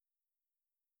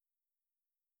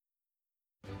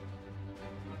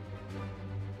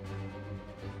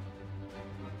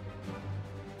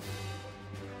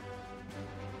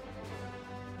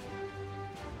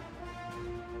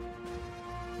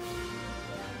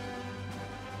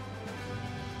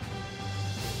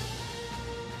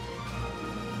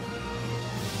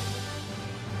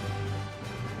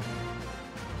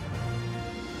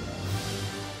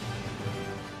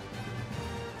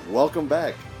Welcome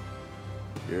back.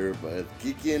 Here with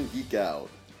Geeky and Geek Out.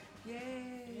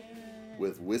 Yay!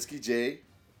 With Whiskey J,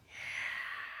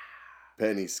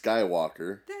 Penny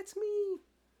Skywalker, That's me.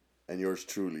 and yours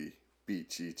truly, B.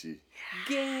 Chi-Chi.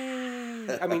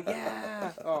 Yay! I mean,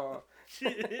 yeah. Oh.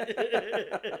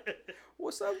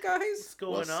 What's up, guys? What's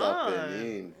going What's on?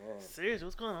 happening? Serious,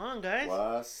 what's going on, guys?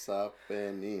 What's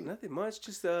happening? Nothing much.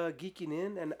 Just geeking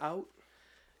in and out.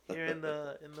 Here in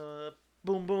the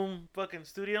Boom Boom fucking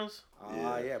studios.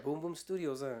 Ah, yeah. Boom Boom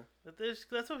Studios, huh?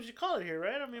 That's what we should call it here,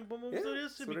 right? I mean, Boom Boom Yeah,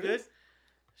 Studios should that's be what it good. is.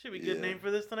 Should be a good Yeah. name for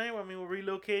this tonight. I mean, we're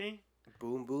relocating,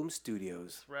 Boom Boom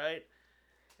Studios. right?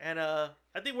 And I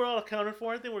think we're all accounted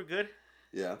for. I think we're good.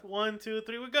 Yeah. 1, 2,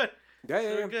 3, we're good. Yeah, So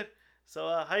yeah, we're yeah. good.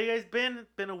 So how you guys been?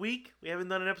 Been a week. We haven't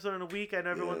done an episode in a week. I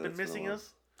know everyone's been it's been a missing while.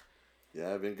 us.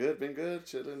 Yeah, been good,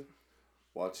 chilling.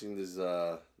 Watching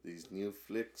these new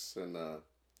flicks and I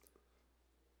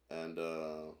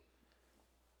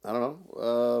don't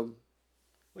know.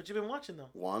 What you been watching though?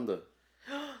 Wanda.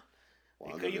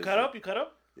 You caught up? You caught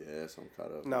up? Yes, I'm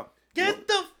caught up. No. Get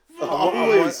the.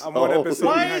 Always. I'm one episode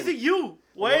Why behind. is it you?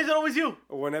 Why is it always you?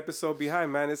 One episode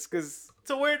behind, man. It's because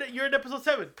So you're in episode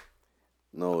 7.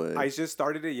 No way. I just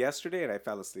started it yesterday and I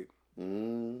fell asleep.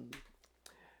 Mm.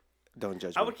 Don't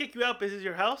judge I me. would kick you out. This is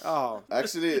your house. Oh,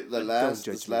 Actually, judge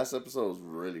this me. last episode was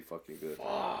really fucking good.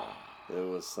 It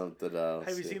was something else.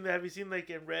 Have you seen that? Have you seen like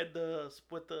and read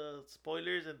with the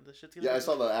spoilers and the shit's gonna Yeah, I happen?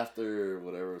 saw the after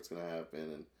whatever it's gonna happen,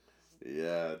 and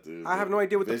yeah, dude. I have no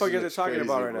idea what the fuck Vision you're looks talking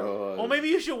about right now. bro. Well, maybe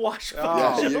you should watch. Oh.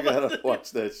 Yeah, fucking you show. gotta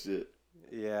watch that shit.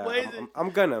 yeah. Why is it- I'm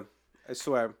gonna. I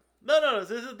swear. No.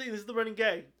 This is the thing. This is the running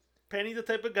gag. Penny's the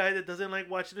type of guy that doesn't like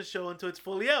watching the show until it's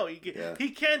fully out. Yeah.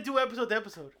 He can't do episode to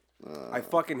episode. I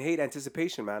fucking hate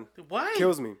anticipation, man. Why?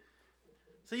 Kills me.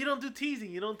 So you don't do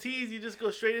teasing. You don't tease. You just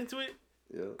go straight into it.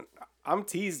 Yeah. I'm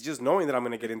teased just knowing that I'm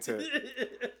gonna get into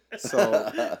it. So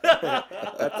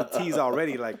that's a tease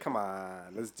already. Like, come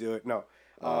on, let's do it. No,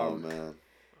 Oh man.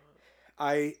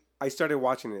 I started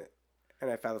watching it and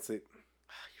I fell asleep.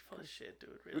 You're full of shit, dude.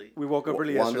 Really? We woke up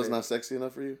early Wanda's yesterday. not sexy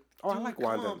enough for you? Oh, I Dude, like come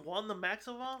Wanda. on, Wanda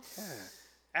Maximoff? Yeah.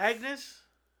 Agnes?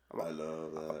 I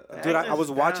love that. Dude, I Agnes was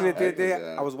is watching it down. the other day. Agnes,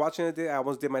 yeah. I was watching it the other day. I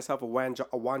almost did myself a wand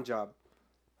job.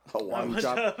 Oh, Wanda. One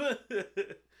job.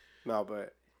 No,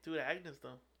 but Dude, Agnes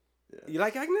though. you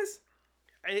like Agnes?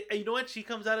 You know what? She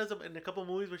comes out in a couple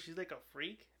movies where she's like a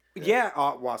freak. Yeah.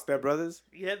 Well, Step Brothers.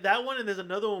 Yeah, that one, and there's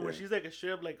another one where Yeah. she's like a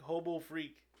straight up like hobo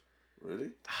freak. Really?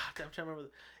 I'm trying to remember.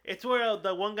 It's where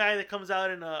the one guy that comes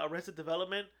out in Arrested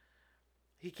Development.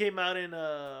 He came out in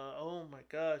oh my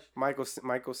gosh, Michael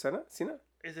Cena.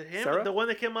 is it him? Sarah? The one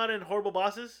that came out in Horrible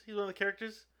Bosses. He's one of the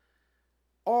characters.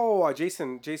 Oh,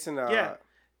 Jason. Yeah.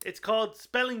 It's called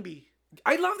Spelling Bee.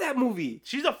 I love that movie.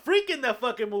 She's a freak in that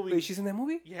fucking movie. Wait, she's in that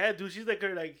movie? Yeah, dude, she's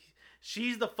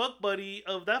she's the fuck buddy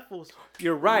of that fool.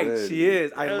 You're right. Really? She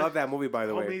is. I Yeah. love that movie, by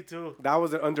the Oh, way. me too. That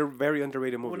was an very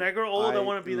underrated movie. When I grow old, I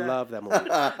wanna be that. love that movie.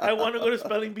 I want to go to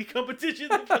spelling bee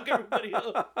competitions and fuck everybody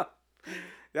up.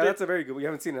 Yeah, that's a very good. We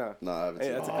haven't seen it. No, I haven't Hey,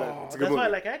 seen that's it. a good. Oh, It's a that's good movie. why I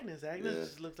like Agnes. Agnes Yeah.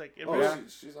 just looks like Oh, Yeah.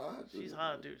 she's hot. Dude. she's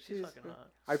hot, dude. She's fucking hot.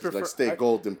 I She's prefer. like stay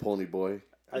golden, pony boy.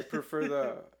 I prefer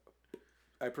the.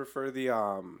 I prefer the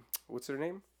What's her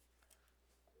name?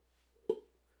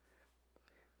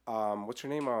 What's her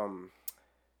name?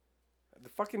 The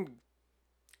fucking.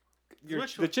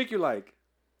 Which The one? chick you like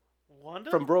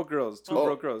Wanda? from Broke Girls. Two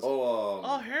Broke Girls.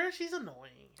 Oh, her? She's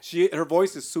annoying. Her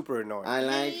voice is super annoying. I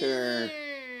like her.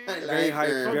 I Very like high-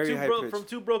 her. From, very two high broke, pitch. from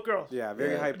Two Broke Girls. Yeah,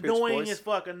 very Yeah. high pitched Annoying voice. as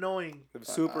fuck. Annoying.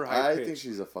 Super high I pitched. think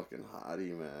she's a fucking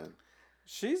hottie, man.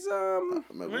 She's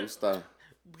Me gusta.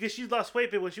 Because she's lost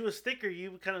weight, but when she was thicker,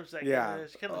 you kind of like... Yeah.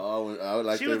 she kind of... Oh, I would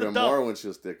like She her was a even duff. more when she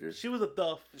was thicker. She was a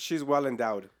duff. she's well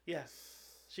endowed. Yeah.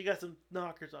 She got some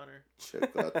knockers on her.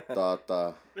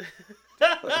 Chakatata.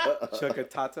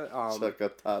 Chakatata.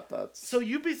 Chakatata. So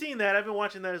you've been seeing that. I've been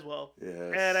watching that as well.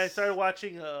 Yes. And I started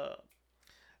watching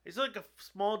it's like a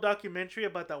small documentary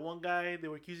about that one guy they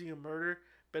were accusing of murder,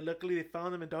 but luckily they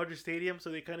found him in Dodger Stadium, so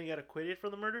they kind of got acquitted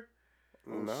from the murder.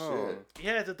 Oh, No. shit.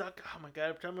 Yeah, it's a doc. Oh my god,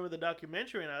 I'm trying to remember the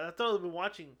documentary now. That's all I've been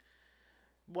watching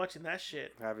that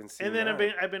shit. Haven't seen. And then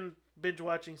that. I've been binge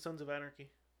watching Sons of Anarchy.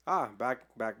 back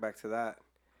to that.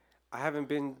 I haven't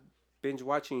been binge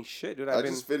watching shit, dude. I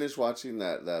just finished watching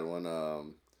that one.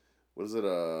 What is it?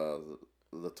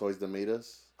 The Toys That Made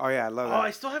Us. Oh yeah, I love Oh, that.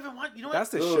 I still haven't watched. You know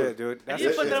That's what? the Dude. shit, dude. That's need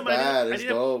the to put shit. that It's on my- bad. I It's need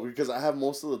to- dope because I have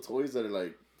most of the toys that are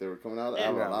like they were coming out. I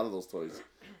have Yeah. a lot of those toys. So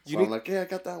You I'm need- like, yeah, I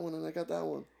got that one and I got that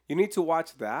one. You need to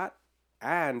watch that,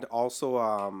 and also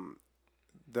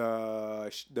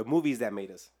the movies that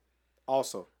made us.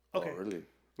 Also, Okay. Oh, really?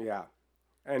 yeah,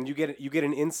 and you get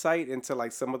an insight into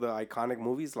like some of the iconic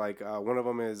movies. Like one of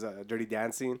them is Dirty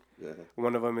Dancing. Yeah.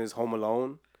 One of them is Home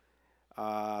Alone.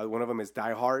 One of them is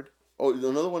Die Hard. Oh,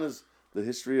 another one is the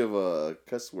history of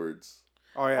cuss words.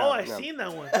 Oh yeah. Oh, I've yeah. seen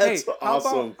that one. That's Hey,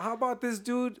 awesome. how about this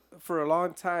dude for a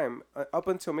long time, up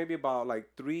until maybe about like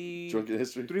Drunken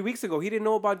history. 3 weeks ago, he didn't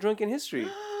know about drunken history.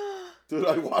 Dude,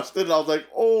 I watched it and I was like,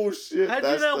 oh shit, How'd you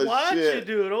that's not the watch shit. it,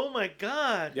 dude? Oh my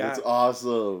god. Yeah. It's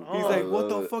awesome. Oh. He's I like, what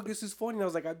the love it. fuck is this funny? And I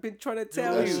was like, I've been trying to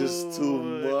tell That's you. just too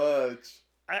much.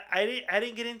 I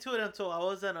didn't get into it until I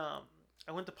was in I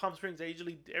went to Palm Springs. I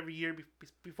usually every year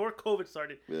before COVID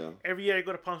started. Yeah. Every year I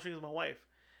go to Palm Springs with my wife,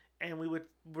 and we would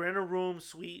rent a room,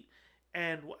 suite,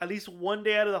 and at least one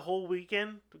day out of the whole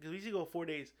weekend, because we used to go 4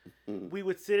 days, we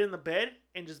would sit in the bed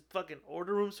and just fucking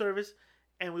order room service,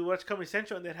 and we watch Comedy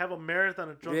Central, and they'd have a marathon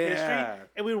of drunk history,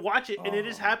 and we'd watch it, and it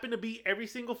just happened to be every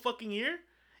single fucking year.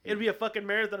 It'd be a fucking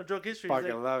marathon of drunk history.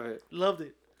 Fucking Like, love it. loved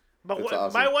it. But That's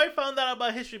awesome. my wife found out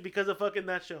about history because of fucking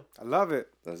that show. I love it.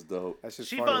 That's dope. That's just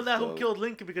She funny. found out who dope. killed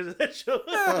Lincoln because of that show.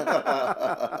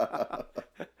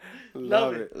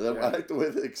 Love it. it. I like the way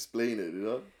they explain it, you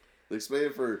know? They explain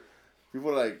it for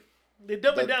people like... They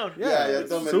dumb it down. Yeah, Yeah,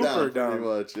 dumb it super down dumb. pretty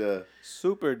much, yeah.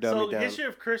 Super dummy So down. history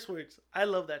of curse words. I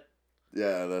love that.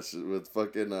 Yeah, that's with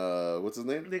fucking, what's his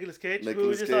name? Nicolas Cage. who we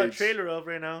Nicolas just saw a Cage. trailer of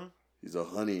right now. He's a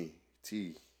honey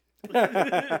tea.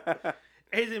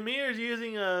 Is it me or is he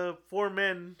using 4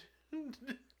 men?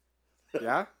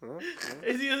 Yeah. Huh?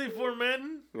 Is he using 4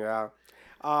 men? Yeah.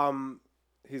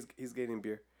 He's getting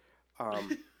beer.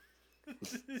 I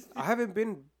haven't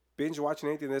been binge watching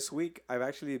anything this week. I've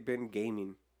actually been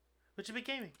gaming. What you be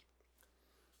gaming?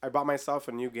 I bought myself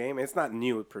a new game. It's not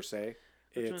new per se.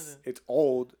 Which one is it? It's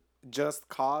old. Just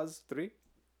Cause 3.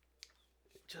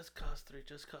 Just Cause 3.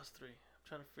 Just Cause 3. I'm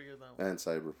trying to figure that one. And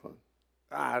Cyberpunk.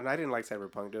 And I didn't like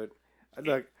Cyberpunk, dude.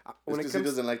 Look, when it Because he comes,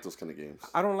 doesn't like those kind of games.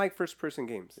 I don't like first person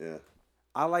games. Yeah.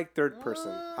 I like third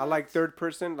person. I like third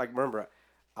person. Like remember,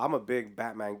 I'm a big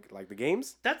Batman. Like the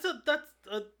games, That's a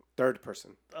third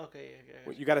person. okay.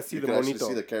 Yeah. You got to see You the can actually monito.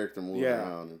 see the character moving Yeah.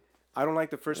 around. I don't like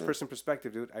the first person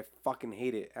perspective, dude. I fucking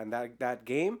hate it. And that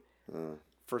game,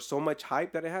 for so much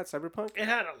hype that it had, Cyberpunk. It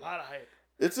had a lot of hype.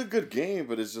 It's a good game,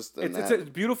 but it's just... It's a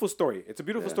beautiful story. It's a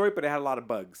beautiful Yeah. story, but it had a lot of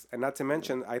bugs. And not to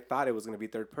mention, I thought it was going to be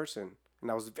third person. And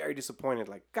I was very disappointed.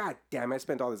 Like, God damn, I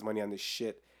spent all this money on this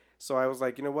shit. So I was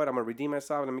like, you know what? I'm going to redeem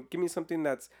myself. And give me something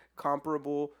that's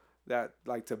comparable that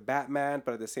like to Batman,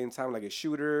 but at the same time, like a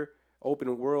shooter,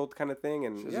 open world kind of thing.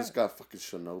 And It's yeah. just got fucking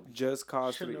Shinobi. Just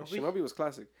Cause 3. Shinobi. Shinobi was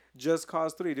classic. Just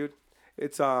Cause 3, dude.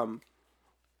 It's, I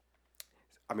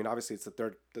mean, obviously it's the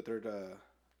third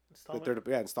Installment.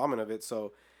 installment of it.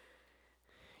 So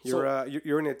you're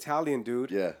an Italian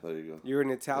dude. Yeah, there you go. You're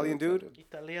an Italian Yeah, dude.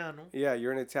 Italiano. Yeah,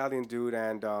 you're an Italian dude,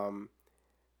 and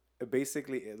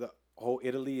basically the whole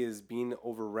Italy is being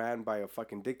overran by a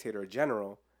fucking dictator, a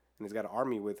general, and he's got an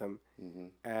army with him.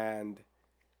 And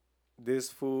this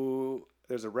fool,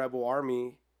 there's a rebel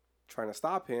army trying to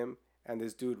stop him, and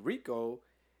this dude Rico,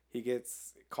 he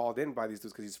gets called in by these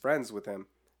dudes because he's friends with them.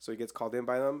 So he gets called in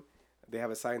by them. They have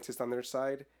a scientist on their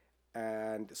side,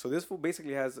 and so this fool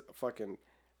basically has a fucking.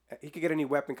 He could get any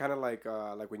weapon, kind of like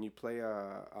when you play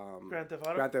Grand Theft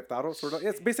Auto? Grand Theft Auto, sort of.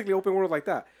 It's basically open world like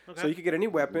that. Okay. So you could get any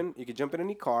weapon. You could jump in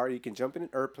any car. You can jump in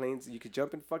airplanes. You could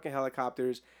jump in fucking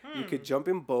helicopters. You could jump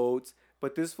in boats.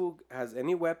 But this fool has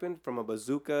any weapon from a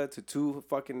bazooka to 2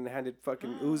 fucking handed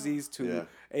fucking Uzis to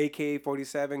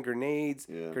AK-47 grenades,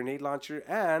 grenade launcher,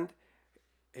 and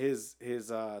his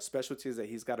specialty is that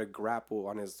he's got a grapple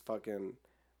on his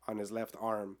left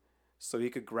arm, so he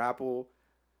could grapple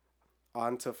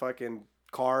onto fucking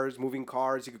cars, moving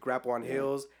cars. You could grapple on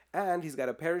hills, and he's got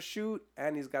a parachute,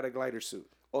 and he's got a glider suit.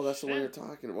 Oh, that's the one you're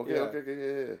talking about. Okay, Yeah.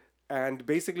 okay, yeah. And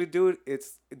basically, dude,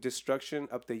 it's destruction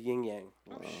of the yin yang.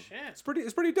 Oh shit. It's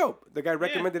pretty dope. The guy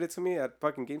recommended it to me at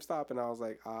fucking GameStop, and I was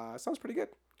like, sounds pretty good.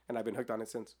 And I've been hooked on it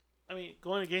since. I mean,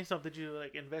 going to GameStop, did you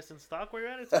like invest in stock where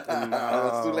you're at? It's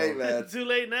It's too late, man. too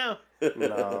late now.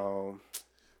 No.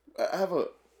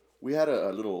 We had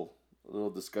a little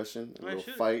discussion, a Right, little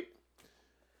shoot. fight.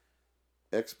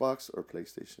 Xbox or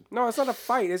PlayStation? No, it's not a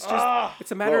fight. It's just Ah!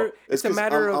 it's a matter. Bro, it's a 'cause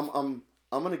matter I'm, of.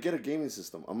 I'm gonna get a gaming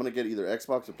system. I'm gonna get either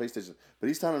Xbox or PlayStation. But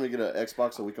he's telling me to get an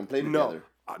Xbox so we can play No, together.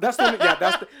 that's the only, yeah.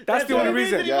 That's the the only only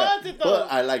reason. reason he Yeah, wants it, though.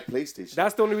 but I like PlayStation.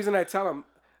 That's the only reason I tell him.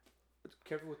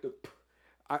 Careful with the.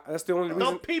 That's the only reason.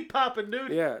 Don't peep popping,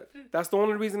 dude. Yeah, that's the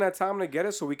only reason I tell him to get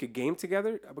it so we could game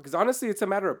together. Because honestly, it's a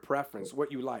matter of preference,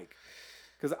 what you like.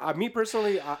 Because me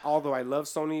personally, although I love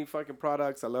Sony fucking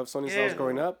products, I love Sony stuff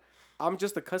growing up, I'm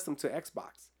just accustomed to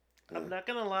Xbox. I'm not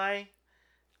gonna lie.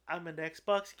 I'm an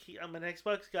Xbox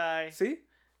guy. See?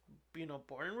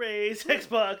 born and raised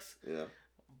Xbox, Yeah.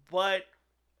 but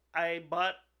I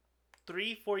bought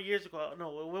 3-4 years ago.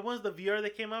 No, when was the VR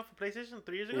that came out for PlayStation?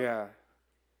 3 years ago. Yeah.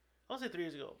 I'll say 3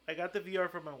 years ago. I got the VR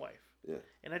for my wife. Yeah.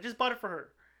 And I just bought it for her.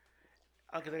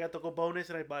 Because I got the Go bonus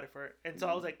and I bought it for her. And so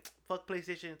I was like, fuck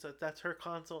PlayStation. So that's her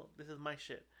console. This is my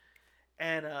shit.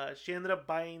 And she ended up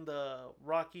buying the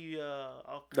Rocky The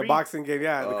Creed. boxing game,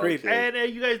 yeah, the Oh, Creed. okay.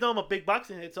 And you guys know I'm a big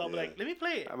boxing head. So I'm Yeah. like, let me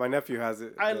play it. My nephew has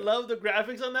it. I Yeah. love the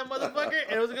graphics on that motherfucker.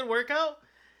 And it was a good workout.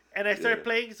 And I started Yeah.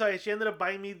 playing. So she ended up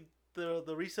buying me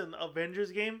the recent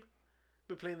Avengers game.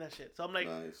 We're playing that shit. So I'm like,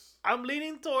 Nice. I'm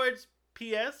leaning towards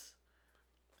PS.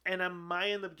 And I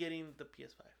might end up getting the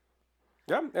PS5.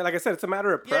 Yeah, and like I said, it's a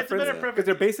matter of Yeah, it's a preference. matter of Because preference.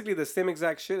 they're basically the same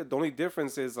exact shit. The only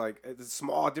difference is like the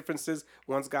small differences.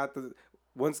 One's got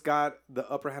the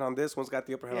upper hand on this. One's got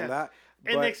the upper hand on Yeah. that.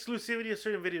 And But the exclusivity of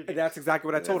certain video games. that's exactly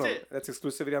what I told That's him. it. That's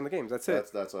exclusivity on the games. That's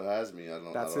it. That's what has me. I don't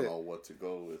it. know what to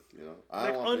go with. I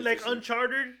like, don't want like PlayStation.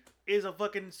 Uncharted is a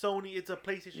fucking Sony. It's a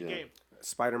PlayStation Yeah. game.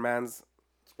 Spider-Man's.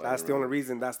 That's the Spider-Man. only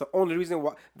reason. That's the only reason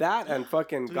why. That and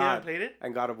fucking So you haven't God played it?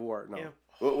 and God of War. No. Yeah.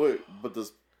 Wait, but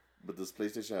does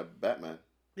PlayStation have Batman?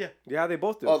 Yeah, they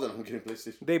both do. Oh, then I'm getting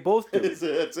PlayStation. They both do.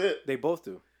 That's it. They both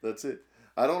do. That's it.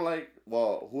 I don't like.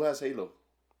 Well, who has Halo?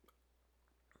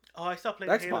 Oh, I stopped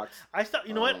playing Halo. Xbox. I stopped.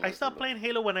 You know Oh, what? I I like stopped Halo. playing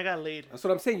Halo when I got laid. That's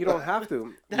what I'm saying. You don't have to.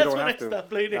 You That's don't when have I to. stopped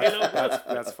playing That's, Halo.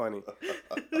 that's funny.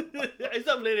 I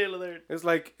stopped playing Halo there. It's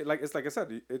like I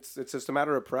said, it's just a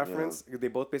matter of preference. They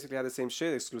both basically have the same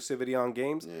shit, exclusivity on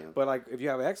games. Yeah. But like, if you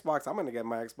have an Xbox, I'm gonna get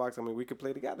my Xbox. I mean, we could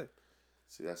play together.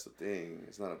 See, that's the thing.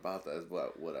 It's not about that. It's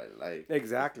about what I like,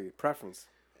 Exactly, preference.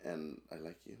 and I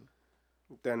like you.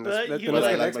 Then But let's, you then But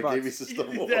I let's like get my an gaming Xbox.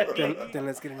 system more. Exactly. Then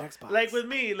let's get an Xbox. Like with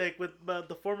me, like with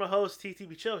the former host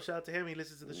TTB Chill. Shout out to him. He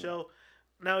listens to the show.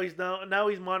 Now he's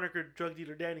monikered Drug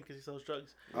Dealer Danny because he sells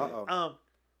drugs. Uh-oh.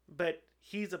 But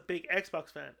he's a big Xbox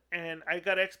fan, and I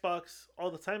got Xbox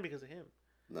all the time because of him.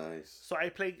 Nice. So I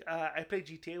play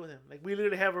GTA with him. Like we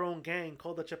literally have our own gang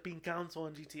called the Chapin Council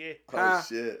on GTA. Oh Ah.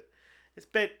 shit. It's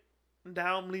but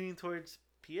now I'm leaning towards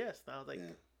PS. Now like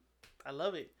Yeah. I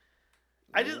love it.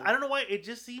 I don't know why it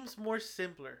just seems more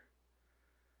simpler.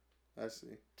 I see.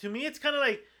 To me, it's kind of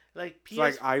like PS. It's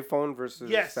like iPhone versus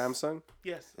Yes. Samsung.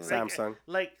 yes, Samsung.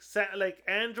 like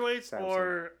Android Samsung.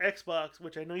 or Xbox,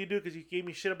 which I know you do because you gave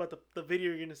me shit about the video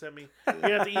you're gonna send me. You're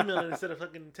gonna have to email it instead of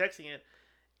fucking texting it.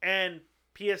 And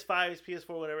PS5s,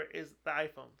 PS4, whatever is the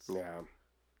iPhones. Yeah.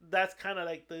 That's kind of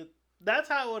like that's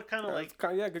how I would kind of like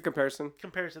Yeah, good comparison.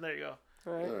 comparison. There you go.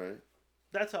 All All right. right.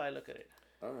 That's how I look at it.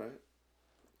 All right.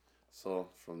 So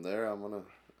from there, I'm gonna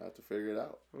have to figure it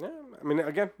out. Yeah, I mean,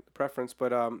 again, preference,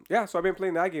 but yeah. So I've been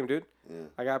playing that game, dude. Yeah.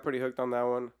 I got pretty hooked on that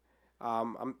one.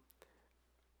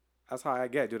 That's how I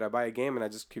get, dude. I buy a game and I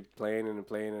just keep playing and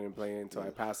playing and playing until I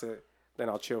pass it. Then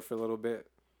I'll chill for a little bit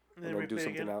and then do replay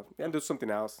something again. else. Yeah, do something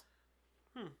else.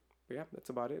 Hmm. But yeah, that's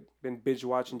about it. Been binge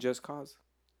watching Just Cause.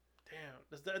 Damn,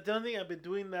 that's the only thing I've been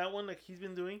doing that one like he's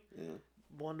been doing. Yeah.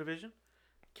 WandaVision.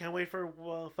 Can't wait for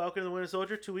Falcon and the Winter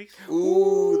Soldier. 2 weeks.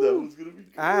 Ooh, that one's gonna be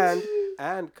good.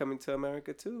 And coming to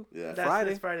America too. Yeah.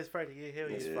 That's Friday. Yeah, hell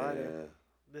yeah. It's yeah. Friday.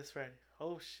 This Friday.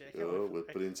 Oh shit. I can't Yo, wait with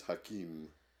for, Prince Hakim.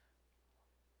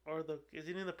 or is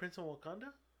he in the Prince of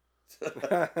Wakanda?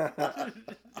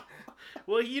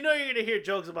 Well, you know you're gonna hear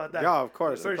jokes about that. Yeah, of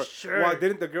course. For of course. sure. Well,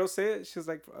 didn't the girl say it? She's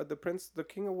like, the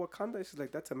king of Wakanda. She's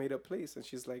like, that's a made up place, and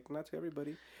she's like, not to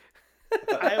everybody.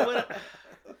 I would.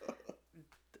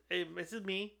 This is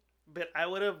me, but I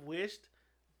would have wished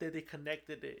that they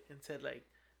connected it and said like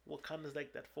Wakanda's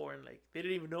like that foreign, like they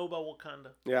didn't even know about Wakanda.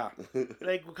 Yeah.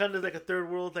 Like Wakanda's like a third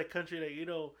world like country, like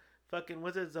fucking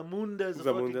what's it? Zamunda is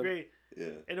fucking Zamunda. great. Yeah.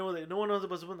 And it was like no one knows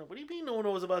about Zamunda. What do you mean no one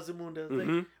knows about Zamunda? It's like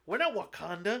Mhm. we're not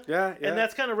Wakanda. Yeah. And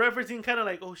that's kind of referencing kind of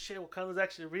like, oh shit, Wakanda's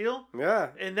actually real yeah.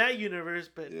 in that universe,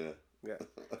 but Yeah. Yeah.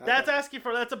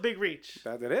 that's a big reach.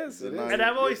 That it is. It They're is. And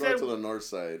I've always they're going said- to the north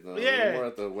side. No, Yeah. they're more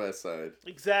at the west side.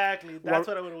 Exactly. That's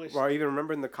what I would have wished. Well, I even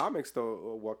remember in the comics,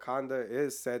 though, Wakanda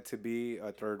is said to be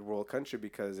a third world country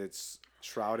because it's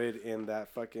shrouded in that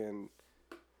fucking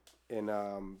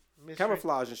Mystery.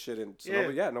 camouflage and shit. And so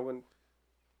Yeah. no one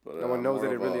But, No one knows more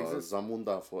that it of really a exists.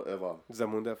 Zamunda forever.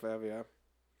 Zamunda forever. Yeah.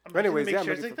 Imagine Anyways, they make yeah, I'm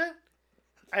shirts looking like that.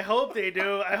 I hope they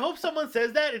do. I hope someone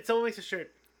says that and someone makes a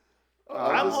shirt.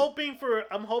 I'm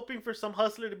hoping for some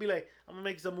hustler to be like, I'm gonna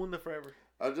make Zamunda forever.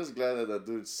 I'm just glad that that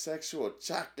dude's sexual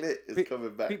chocolate is P- coming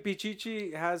back.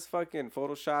 Pichichi has fucking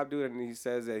Photoshop, dude, and he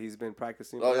says that he's been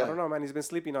practicing. Oh, yeah. I don't know, man. He's been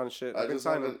sleeping on shit. I I've been just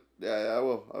telling him. haven't. Yeah, I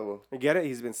will. You get it?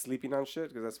 He's been sleeping on shit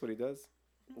because that's what he does.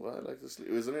 Well, I like to sleep.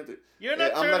 Isn't it? You're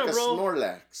not I'm trying like to a roll.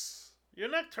 Snorlax. You're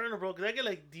nocturnal, bro. Because I get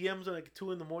like DMs at like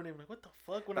 2 in the morning. I'm like, what the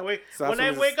fuck? When I wake So that's when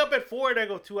I what wake up at 4 and I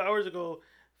go 2 hours ago,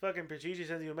 fucking Pichichi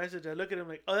sends you a message. I look at him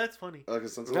like, oh, that's funny.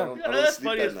 Because sometimes Yeah. I don't That's sleep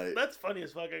funny at as night. that's funny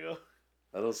as fuck. I go.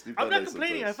 I don't sleep I'm at not night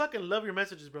complaining. sometimes. I fucking love your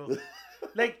messages, bro.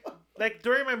 like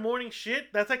during my morning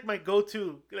shit, that's like my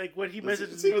go-to. Like when he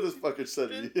messages See me. what this fucker said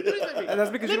to me. And that's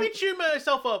because Let you me don't, cheer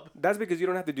myself up. that's because you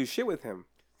don't have to do shit with him.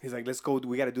 He's like, let's go.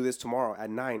 We got to do this tomorrow at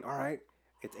 9. All right.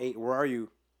 It's 8. Where are you?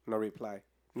 No reply.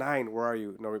 9. Where are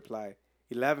you? No reply.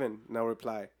 11. No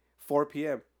reply. 4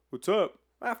 p.m. What's up?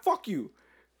 Ah, fuck you.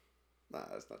 Nah,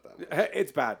 it's not that much.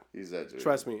 It's bad. He's exaggerating.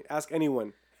 Trust me. Ask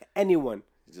anyone. Anyone.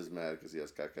 He's just mad because he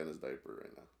has caca in his diaper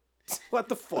right now. What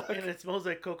the fuck? And it smells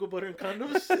like cocoa butter and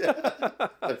condoms.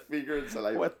 My finger and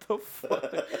saliva. What the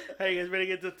fuck? Hey, you guys ready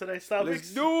to get to tonight's topics?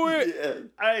 Let's do it. Yeah.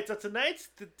 All right, so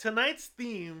tonight's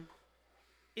theme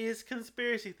is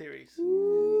conspiracy theories.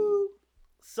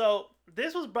 So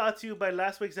this was brought to you by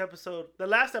last week's episode, the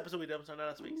last episode we did, I'm sorry, not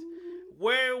last week's,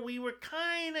 where we were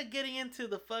kind of getting into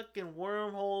the fucking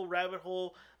wormhole, rabbit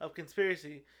hole of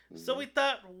conspiracy. So we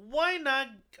thought, why not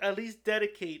at least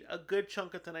dedicate a good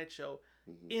chunk of tonight's show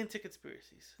into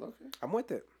conspiracies? Okay. I'm with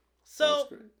it. So, Sounds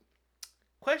great.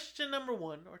 question number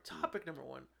 1, or topic number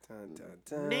 1, Dun, dun,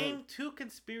 dun. name 2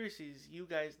 conspiracies you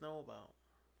guys know about.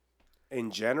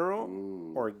 In general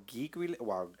Ooh. or geek related?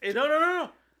 Wow. No.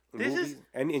 This movies? is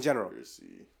And in general.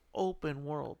 Conspiracy. open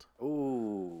world.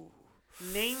 Ooh.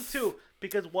 Name 2.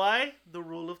 Because why? The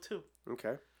rule of 2.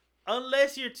 Okay.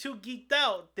 Unless you're too geeked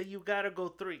out, then you gotta go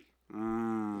 3.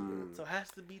 So it has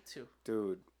to be 2.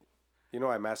 Dude, you know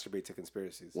I masturbate to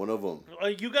conspiracies. One of them.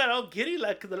 You got all giddy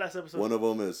like the last episode. One of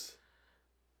them is,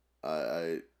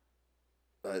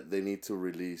 they need to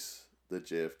release the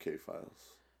JFK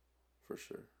files, for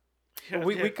sure. Yeah,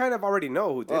 We kind of already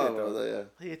know who did it, though. yeah.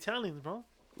 the Italians, bro.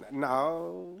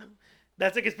 No.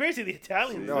 That's a conspiracy. The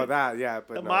Italians. No, that, yeah.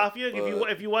 But the no. mafia.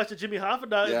 If you watch the Jimmy Hoffa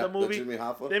Yeah, the movie, Jimmy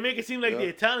Hoffa. they make it seem like Yeah. the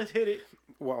Italians hit it.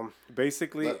 Well,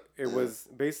 basically, But- it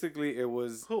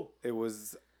was Who? it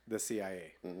was the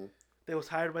CIA. They was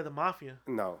hired by the mafia.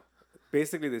 No.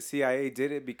 Basically, the CIA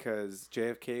did it because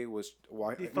JFK was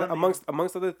Defunding.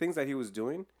 amongst other things that he was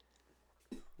doing.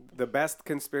 The best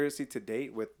conspiracy to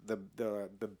date with the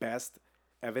best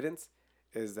evidence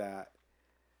is that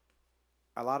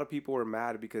a lot of people were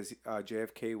mad because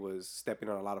JFK was stepping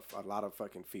on a lot of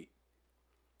fucking feet.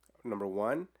 Number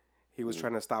 1, he was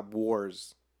trying to stop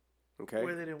wars. Okay.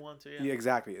 Where they didn't want to. Yeah. Yeah,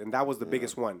 exactly. And that was the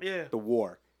biggest one. Yeah. The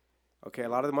war. Okay, a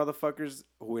lot of the motherfuckers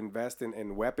who invest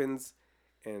in weapons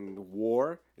and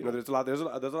war, you know, there's a lot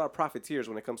of profiteers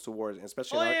when it comes to wars,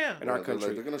 especially in our They're country.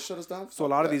 like, they're gonna shut us down. So a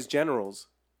lot of these generals,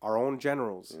 our own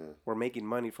generals, Yeah. were making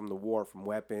money from the war, from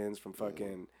weapons, from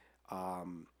fucking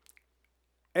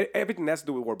everything that's to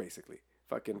do with war, basically.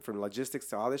 Fucking from logistics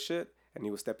to all this shit. And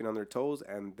he was stepping on their toes,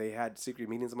 and they had secret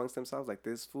meetings amongst themselves. Like,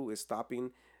 this fool is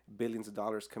stopping billions of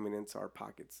dollars coming into our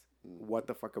pockets. What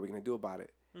the fuck are we gonna do about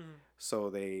it? So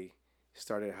they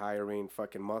started hiring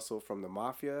fucking muscle from the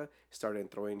mafia,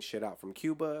 started throwing shit out from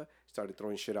Cuba, started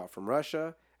throwing shit out from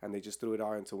Russia, and they just threw it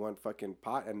all into one fucking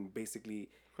pot, and basically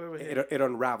it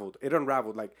unraveled. It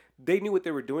unraveled. Like, they knew what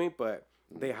they were doing, but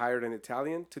they hired an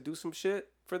Italian to do some shit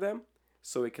for them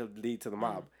so it could lead to the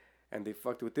mob. And they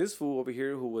fucked with this fool over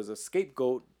here who was a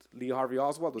scapegoat. Lee Harvey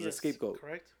Oswald was a scapegoat.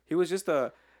 Correct. He was just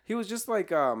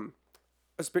like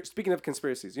speaking of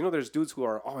conspiracies, you know, there's dudes who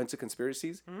are all into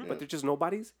conspiracies, but they're just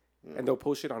nobodies, and they'll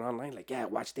post shit on online like, yeah,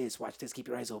 watch this, keep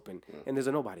your eyes open, and there's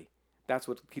a nobody. That's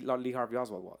what Lee Harvey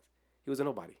Oswald was. He was a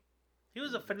nobody. He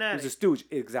was a He fanatic. was a stooge,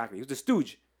 exactly. He was a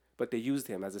stooge, but they used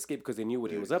him as a scapegoat because they knew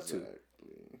what he was up to.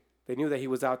 They knew that he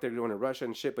was out there going to Russia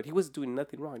and shit, but he was doing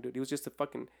nothing wrong, dude. He was just a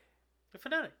fanatic.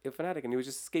 fanatic, and he was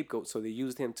just a scapegoat, so they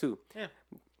used him too. Yeah.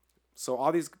 So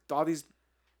all these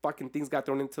fucking things got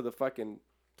thrown into the fucking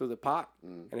to the pot,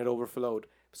 and it overflowed,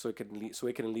 so it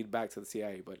couldn't lead back to the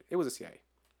CIA, but it was a CIA.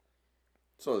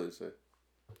 So they say.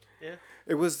 Yeah.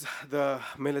 It was the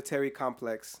military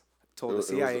complex told the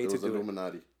CIA it was to do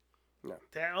Illuminati.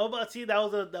 Damn, oh, but see, that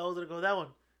was gonna go that one.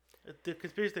 The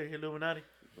conspiracy theory, Illuminati.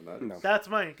 Illuminati. No. That's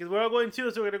mine, because we're all going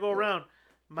to, so we're gonna go around. How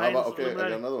Mine's about, okay, I Illuminati.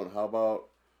 got another one.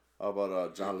 How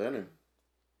about John Lennon?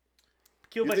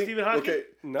 Killed by You think- Stephen Hawking. Okay,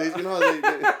 No. you know how they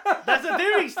That's the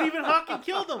theory. Stephen Hawking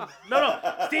killed him. No,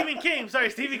 Stephen King. Sorry,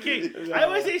 Stephen King. I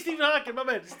always say Stephen Hawking. My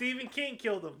bad. Stephen King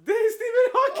killed him. Stephen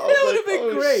Hawking. I That was would like, have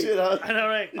been oh, great. shit, huh? I know,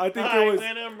 right? I think it I'm was-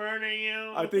 gonna murder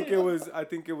you. I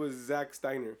think it was Zack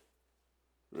Steiner.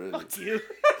 Really? Fuck you.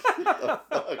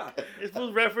 Fuck. This was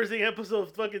referencing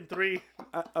episode fucking 3.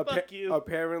 Fuck you.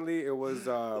 Apparently, it was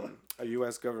a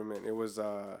U.S. government. It was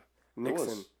Nixon.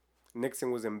 was.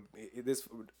 Nixon was in this.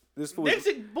 This fool was,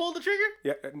 Nixon pulled the trigger.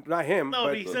 yeah, not him. No,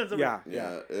 but he sent somebody. yeah.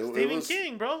 Yeah, it Stephen was,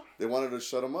 King, bro. They wanted to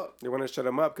shut him up. They wanted to shut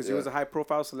him up because he Yeah. was a high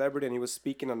profile celebrity and he was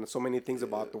speaking on so many things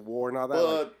about the war and all that.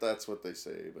 But like, that's what they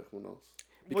say, but who knows?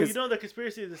 Well, you know the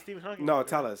conspiracy of the Stephen Hawking. no, right?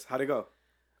 tell us how'd it go.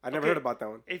 I never Okay. heard about that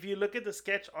one. If you look at the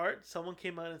sketch art, someone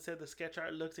came out and said the sketch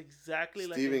art looks exactly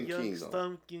like Stephen a young King,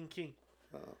 though. Stephen King.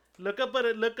 Oh. Look up at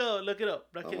it. Look it up.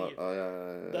 Not kidding you.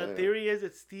 Yeah. The theory is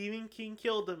that Stephen King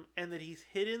killed him and that he's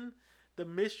hidden the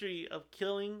mystery of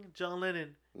killing John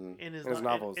Lennon in his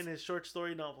novels. in his short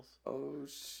story novels. Oh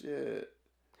shit!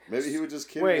 Maybe he was just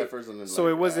kidding Wait, at first, and then so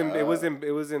like,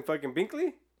 it was in fucking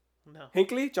Binkley, No.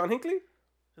 John Hinckley.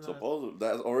 No. Supposedly,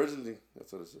 that's originally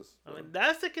that's what it says. I mean,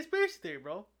 that's the conspiracy theory,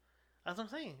 bro. That's what I'm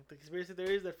saying. The conspiracy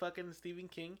theory is that fucking Stephen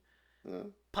King Yeah.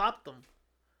 popped them.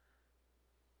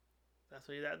 That's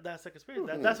the conspiracy.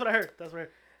 That's what I heard. That's what I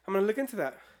heard. I'm gonna look into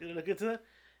that. You gonna look into that?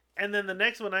 And then the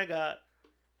next one I got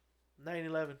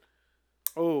 9/11.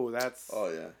 Oh, that's Oh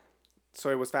yeah. so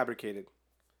it was fabricated.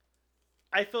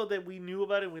 I felt that we knew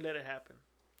about it and we let it happen.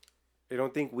 You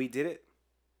don't think we did it?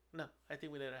 No, I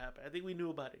think we let it happen. I think we knew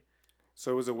about it.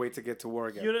 So it was a way to get to war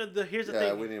again. You know, here's the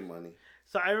Yeah, thing. we need money.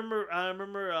 So I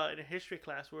remember in a history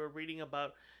class we were reading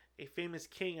about a famous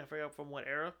king. I forgot from what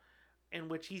era, in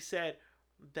which he said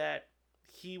that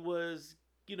he was,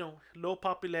 low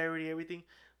popularity, everything.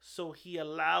 So he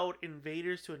allowed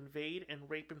invaders to invade and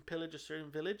rape and pillage a certain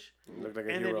village. Looked like a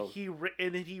And hero.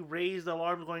 then he raised the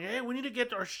alarm, going, "Hey, we need to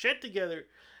get our shit together.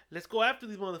 Let's go after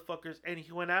these motherfuckers." And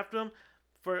he went after them,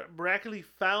 miraculously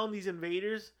found these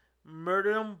invaders,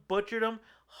 murdered them, butchered them,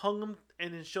 hung them,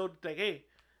 and then showed like, "Hey,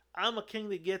 I'm a king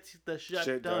that gets the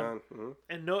shit done." Mhm.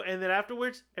 And then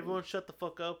afterwards, everyone shut the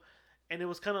fuck up, and it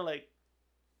was kind of like,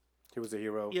 He was a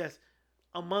hero. yes.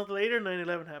 A month later,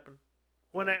 9/11 happened.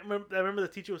 When I remember the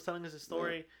teacher was telling us a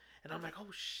story, and I'm like, "Oh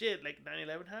shit!" Like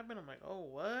 9/11 happened. I'm like, "Oh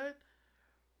what?"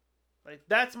 Like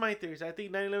that's my theory. So I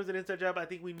think 9/11 is an inside job. I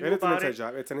think we knew It's an about inside it.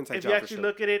 job. It's an inside If job. you for actually sure.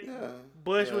 look at it, Yeah.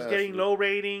 Bush was getting absolutely. low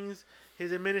ratings.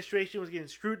 His administration was getting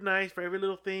scrutinized for every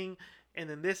little thing. And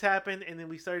then this happened, and then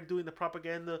we started doing the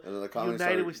propaganda. And then the economy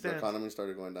United we started. The stand. economy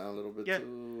started going down a little bit Yeah.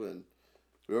 too, and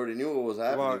we already knew what was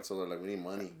happening. Well, So they're like, we need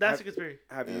money. That's a conspiracy.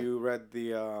 Have Yeah. you read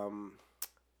the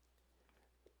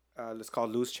let's call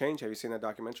it Loose Change? Have you seen that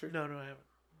documentary? No, I haven't.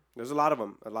 There's a lot of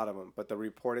them. But the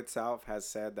report itself has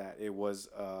said that it was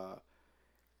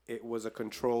a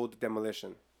controlled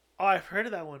demolition. Oh, I've heard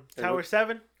of that one. It Tower was-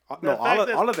 7. No, The fact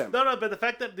that- all of them. No, but the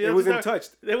fact that It wasn't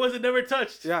touched. It wasn't never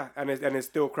touched. Yeah, and it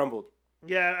still crumbled.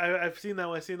 Yeah, I've seen that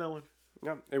one. I've seen that one.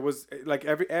 Yeah, it was like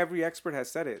every expert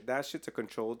has said it. That shit's a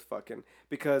controlled fucking,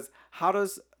 because how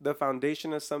does the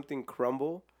foundation of something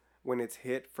crumble when it's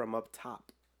hit from up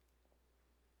top?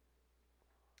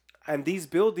 And these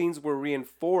buildings were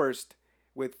reinforced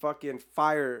with fucking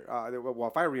fire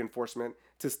reinforcement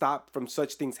to stop from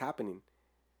such things happening.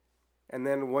 And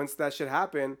then once that shit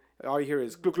happened, all you hear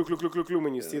is glue, glue, glue, glue, glue, glue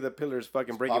when you see the pillars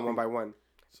fucking breaking popping. one by one.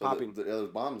 So popping. there's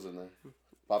bombs in there.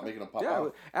 Making them pop Yeah,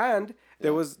 out. and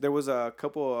there was a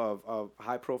couple of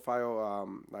high profile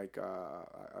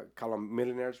call them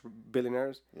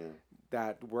billionaires Yeah.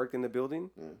 that worked in the building.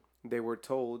 Yeah. They were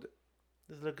told,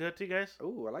 Does it look good to you guys?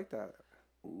 "Oh, I like that."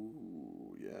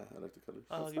 Ooh, yeah, I like the colors.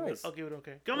 I'll nice. give it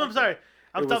okay. Come on, I'm sorry.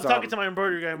 I'm It was, talking to my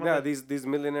embroidery guy. my Yeah, bad. these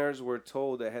millionaires were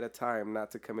told ahead of time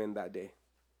not to come in that day.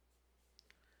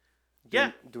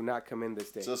 Yeah. Do not come in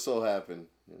this day. Just so happened.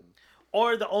 Yeah.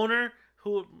 Or the owner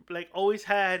who always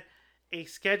had a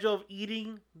schedule of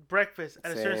eating breakfast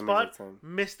at a certain Same spot every time.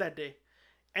 missed that day,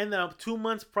 and then 2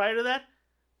 months prior to that,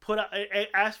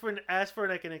 asked for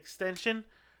an extension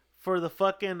for the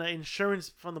fucking insurance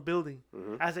from the building.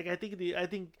 Mm-hmm. I was like, I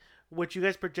think what you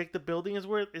guys project the building is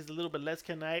worth is a little bit less.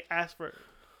 Can I ask for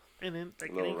an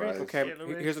Little increase? rise. Okay, Yeah, little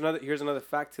raise. here's another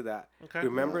fact to that. Okay.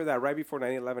 Remember that right before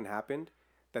 9/11 happened,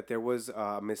 that there was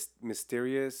a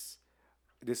mysterious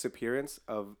disappearance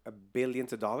of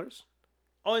billions of dollars.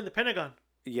 Oh, in the Pentagon.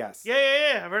 Yes.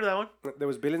 Yeah. I've heard of that one. There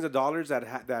was billions of dollars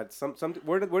that some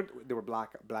they were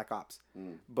black ops,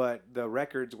 but the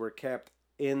records were kept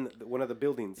in one of the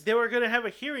buildings. They were gonna have a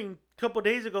hearing a couple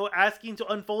days ago asking to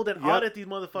unfold and audit these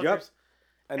motherfuckers. Yep.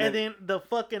 And then the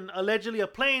fucking allegedly a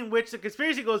plane, which the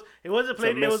conspiracy goes, it wasn't a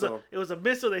plane, missile. it was a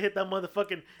missile that hit that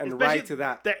motherfucking. And especially right to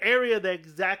that. the area that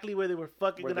exactly where they were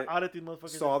fucking Where gonna they- audit these motherfuckers.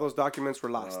 So all those documents were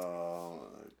lost. Oh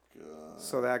my god.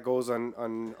 So that goes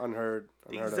unheard.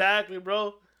 Of. Exactly,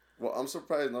 bro. Well, I'm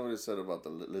surprised nobody said about the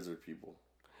lizard people.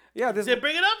 Yeah, this They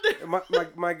bring it up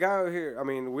there. my guy here. I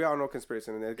mean, we all know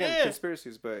conspiracy, and again, Yeah.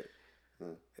 conspiracies, but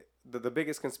the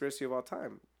biggest conspiracy of all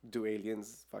time: do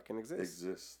aliens fucking exist?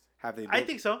 Exist. Have they? Been, I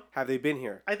think so. Have they been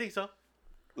here? I think so.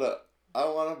 Look, I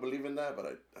want to believe in that, but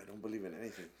I don't believe in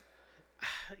anything.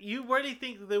 You really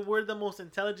think that we're the most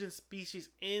intelligent species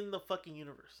in the fucking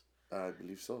universe? I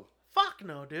believe so. Fuck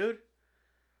no, dude.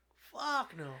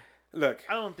 Fuck no. Look,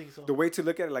 I don't think so. the way to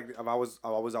look at it, like I was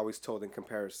always told in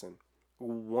comparison,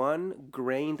 1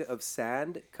 grain of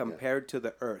sand compared to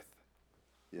the Earth.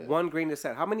 Yeah. 1 grain of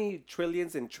sand. How many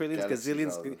trillions and trillions, Galaxies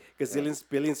gazillions, out of- gazillions,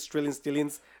 billions, trillions,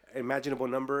 trillions, imaginable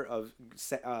number of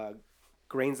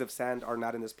grains of sand are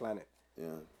not in this planet. Yeah.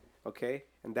 Okay,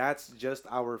 and that's just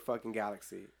our fucking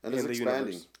galaxy And in it's the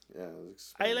expanding. universe. Yeah,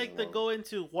 it's I expanding like to along. go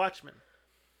into Watchmen,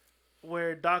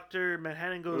 where Dr.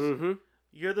 Manhattan goes, Mm-hmm.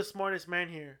 "You're the smartest man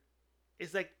here."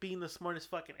 It's like being the smartest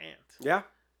fucking ant. Yeah,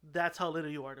 That's how little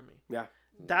you are to me. yeah.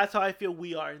 That's how I feel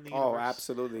we are in the universe. Oh,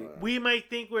 absolutely, We might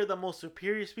think we're the most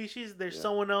superior species. There's Yeah.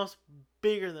 someone else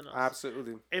bigger than us.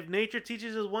 absolutely. If nature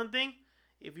teaches us one thing,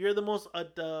 if you're the most,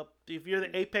 if you're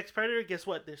the apex predator, guess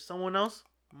what? There's someone else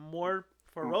more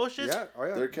ferocious. Yeah, oh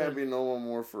yeah. There can't be no one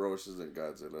more ferocious than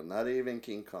Godzilla. Not even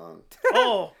King Kong.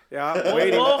 Oh, Yeah,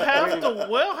 waiting. we'll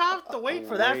have to wait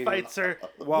for that Waiting. fight, sir.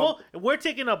 Well- We're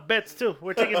taking up bets too.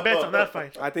 We're taking bets on that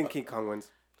fight. I think King Kong wins.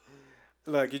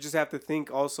 Look, you just have to think.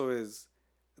 Also, is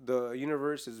the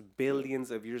universe is billions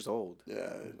of years old.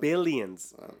 Yeah.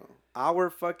 Billions. I don't know. Our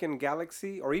fucking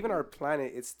galaxy, or even our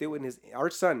planet, is still in his. Our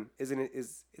sun is in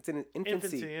it's in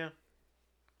infancy. Infancy, yeah.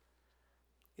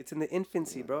 It's in the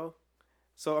infancy, bro.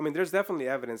 So I mean, there's definitely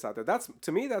evidence out there. That's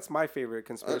to me, that's my favorite I'm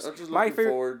conspiracy. just My looking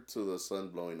favorite. forward to the sun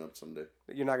blowing up someday.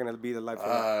 You're not gonna be the life.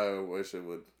 I wish it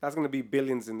would. That's gonna be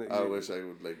billions in the. I wish I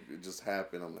would like it just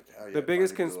happen. I'm like, oh, yeah, The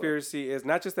biggest finally blew up. conspiracy is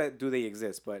not just that do they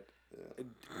exist, but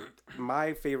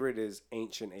my favorite is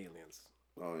ancient aliens,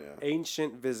 Oh yeah.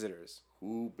 ancient visitors.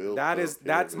 Who built? That's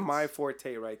pyramids? my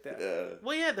forte right there. Yeah.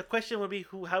 Well, yeah. The question would be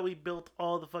how we built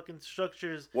all the fucking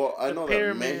structures. Well, I The know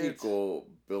pyramids. that Mexico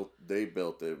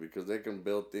built it because they can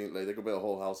build things like they can build a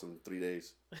whole house in 3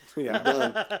 days. Yeah,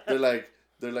 Done. they're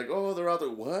like, oh, they're out there.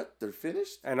 What? They're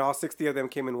finished? and all 60 of them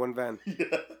came in one van.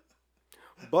 Yeah.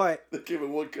 But They came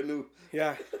in one canoe.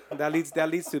 yeah, that leads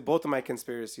to both of my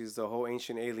conspiracies. The whole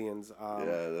ancient aliens.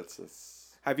 Yeah,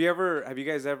 that's Have you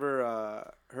guys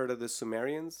ever heard of the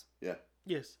Sumerians? yeah.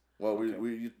 Yes. Well,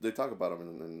 Okay. they talk about them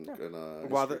in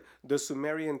Well, history. the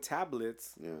Sumerian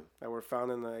tablets Yeah. that were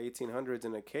found in the 1800s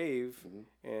in a cave Mhm.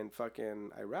 in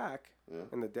fucking Iraq, Yeah.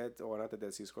 in the Dead, or not the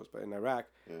Dead Sea Scrolls, but in Iraq.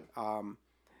 Yeah.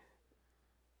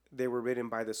 They were written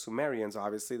by the Sumerians.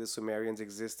 Obviously, the Sumerians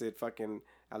existed fucking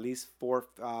at least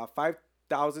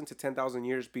 5,000 to 10,000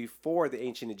 years before the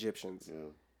ancient Egyptians. Yeah.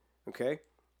 Okay,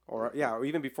 or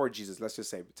even before Jesus. Let's just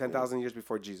say 10,000 years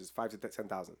before Jesus, 5 to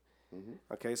 10,000. Mhm.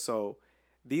 Okay, so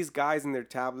these guys in their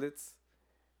tablets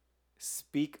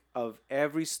speak of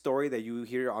every story that you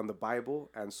hear on the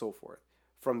Bible and so forth.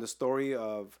 From the story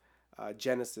of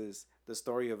Genesis, the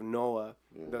story of Noah,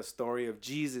 the story of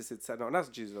Jesus. It's no,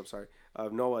 not Jesus. I'm sorry,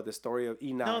 of Noah. The story of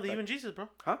Enoch. No, like- even Jesus, bro.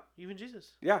 huh? Even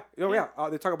Jesus. Yeah. Oh yeah.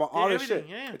 They talk about all this shit.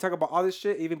 everything, yeah. They talk about all this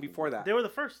shit even before that. They were the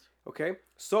first. Okay,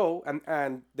 so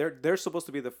and they're supposed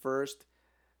to be the first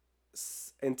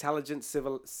intelligent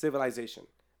civilization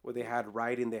where they had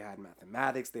writing, they had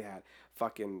mathematics, they had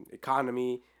fucking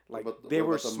economy. Like they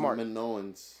were smart.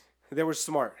 Minoans. They were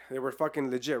smart. They were fucking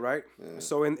legit, right? Yeah.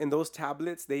 So in those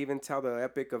tablets, they even tell the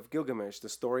epic of Gilgamesh, the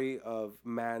story of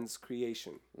man's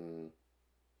creation, Mm.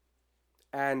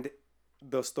 and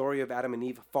the story of Adam and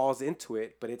Eve falls into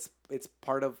it, but it's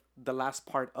part of the last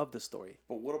part of the story.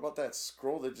 But what about that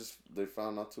scroll they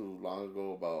found not too long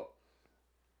ago about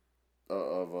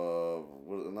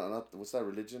what's that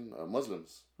religion?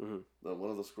 Muslims. Mhm. One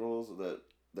of the scrolls that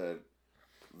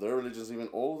their religion's even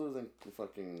older than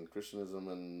fucking Christianism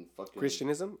and fucking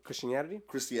Christianity.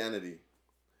 Christianity.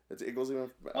 It goes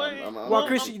even. Well, Well,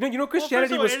 you know,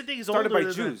 Christianity all, was anything is started by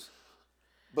older than that. Jews.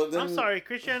 But then I'm sorry,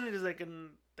 Christianity is like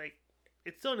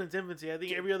it's still in its infancy. I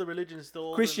think every other religion is still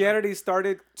older than Christianity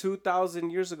started 2,000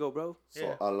 years ago, bro. So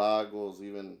Yeah. Allah goes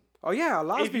even. Oh yeah,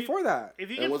 Allah's If you- before that. that. If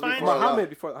you It can was find before Allah. Muhammad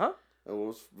before, huh? It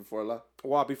was before Allah.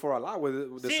 Well, before Allah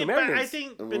with the See, Sumerians. but I think,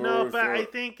 And but we no, were but I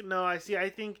before- think no. I see. I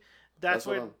think That's that's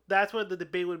what where I'm- that's where the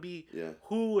debate would be. Yeah.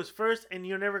 Who was first, and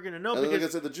you're never gonna know And then like I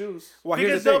because said, the Jews. well,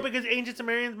 here's because the no, thing. because ancient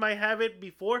Sumerians might have it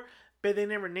before, but they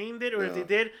never named it, or if they Yeah.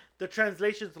 did, the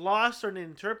translation's lost or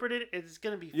interpreted. It's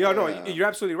gonna be. Yeah, no, Yeah. you're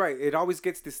absolutely right. It always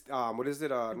gets this. What is it?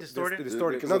 Distorted?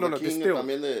 Distorted. Because No, of no, the no. king, Distilled. I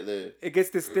mean, the It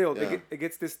gets distilled. Yeah. It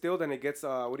gets distilled, and it gets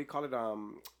what do you call it?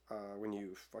 When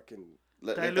you fucking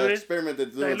like that Diluted? experiment they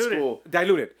do in Diluted. school.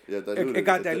 diluted. Yeah, diluted. It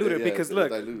got diluted because it look,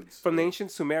 dilutes. from the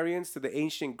ancient Sumerians to the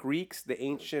ancient Greeks, the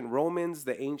ancient Romans,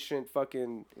 the ancient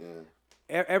fucking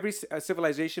Yeah. every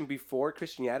civilization before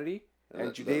Christianity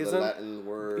and Judaism. The Latin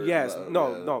word. Yes,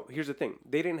 no. Here's the thing: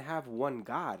 they didn't have one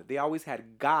God. They always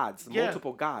had gods, Yeah.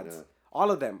 multiple gods. Yeah.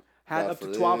 All of them had God up to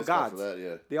for 12 this, God gods. for that,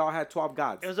 yeah. They all had 12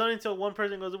 gods. It was only until one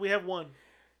person goes, "We have one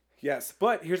Yes,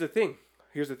 but here's the thing.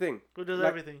 who does Like,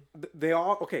 everything." They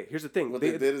all okay. Here's the thing. What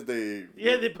they did is they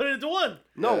They put it into one.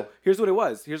 No, Yeah. here's what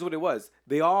it was.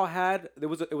 They all had it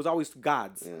was always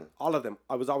gods. Yeah. All of them.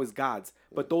 It was always gods.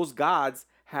 But those gods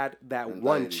had that And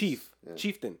one deities. Yeah.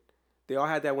 chieftain. They all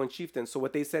had that one chieftain. So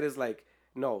what they said is like,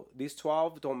 no, these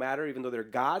 12 don't matter even though they're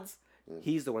gods.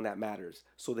 He's the one that matters.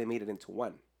 So they made it into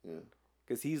one. Yeah.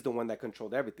 Because he's the one that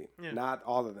controlled everything, Yeah. not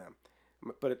all of them.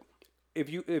 But if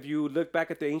you look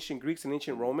back at the ancient Greeks and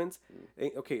ancient Romans,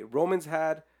 okay, Romans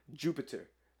had Jupiter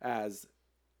as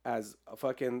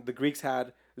fucking the Greeks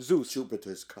had Zeus.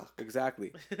 Jupiter's cock.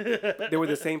 Exactly. They were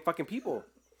the same fucking people.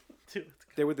 Dude,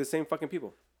 They were the same fucking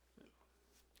people.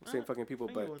 Same fucking people.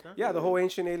 I But go with that. yeah, the whole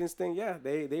ancient aliens thing. Yeah,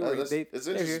 they were. It's they're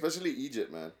interesting, here. especially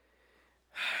Egypt, man.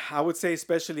 I would say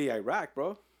especially Iraq,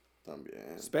 bro.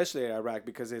 También. Especially Iraq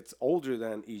because it's older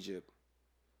than Egypt.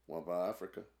 What about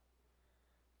Africa?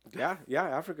 Yeah,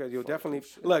 Africa. You'll Fucking definitely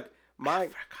shit. look.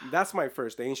 That's my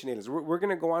first. The ancient aliens. We're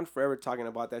gonna go on forever talking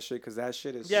about that shit because that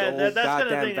shit is Yeah, so that's gonna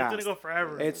goddamn thing. vast. It's gonna go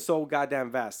forever. It's so goddamn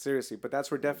vast, seriously. But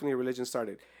that's where definitely religion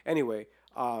started. Anyway,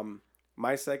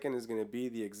 my second is gonna be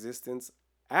the existence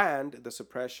and the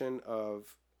suppression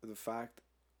of the fact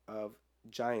of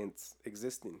giants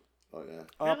existing. Oh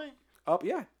yeah. Really? Up,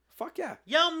 yeah, fuck yeah.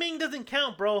 Yao Ming doesn't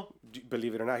count, bro.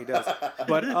 Believe it or not, he does.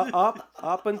 But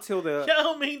up until the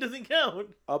Yao Ming doesn't count.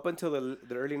 the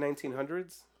early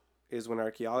 1900s is when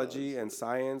archaeology and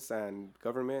science and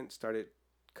government started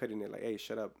cutting it like, hey,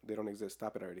 shut up, they don't exist,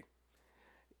 stop it already.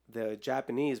 The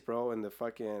Japanese, bro, and the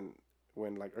fucking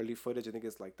when like early footage, I think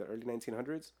it's like the early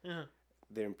 1900s, Yeah.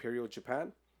 the Imperial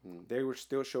Japan, they were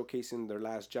still showcasing their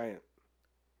last giant.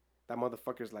 That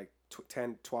motherfucker's like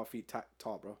 10, 12 feet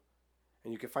tall, bro,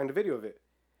 and you can find a video of it.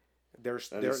 It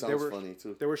sounds funny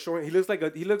too. They were showing he looks like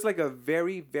a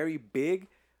very very big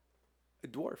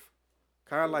dwarf,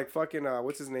 kind of like fucking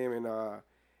what's his name in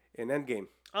Endgame.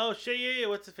 Oh shit! Yeah.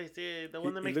 What's his face? Yeah, the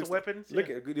one that He makes the looks weapons. Look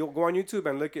Yeah. at you'll go on YouTube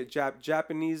and look at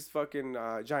Japanese fucking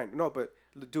giant. No, but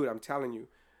dude, I'm telling you,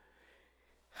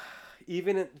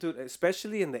 dude,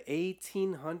 especially in the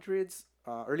 1800s,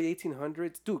 early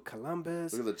 1800s, dude,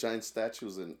 Columbus. Look at the giant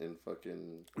statues in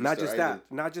fucking. Not Easter just Island.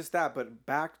 not just that, but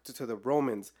back to the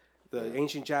Romans, the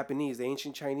ancient Japanese, the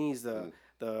ancient Chinese,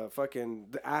 the fucking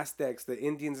the Aztecs, the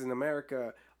Indians in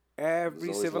America. Every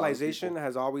always civilization people.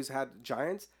 has always had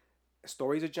giants,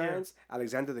 stories of giants.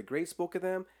 Alexander the Great spoke of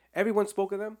them. Everyone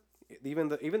spoke of them. Even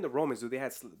the Romans, dude, they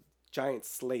had giant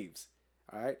slaves.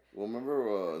 All right. Well,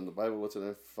 remember in the Bible, what's the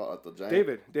name? Fought the giant.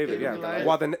 David, yeah. Goliath.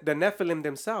 Well, the Nephilim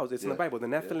themselves, it's in the Yeah. Bible. The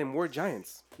Nephilim were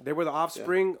giants. They were the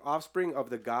offspring of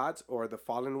the gods or the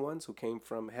fallen ones who came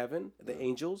from heaven, the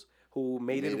angels who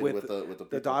mated with the the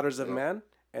people. daughters of Yeah. man,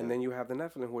 and then you have the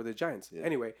Nephilim who are the giants.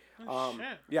 Anyway,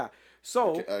 shit. yeah.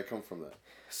 So I come from that.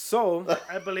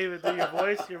 I believe it. Through your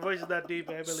voice is that deep.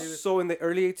 I believe it. So in the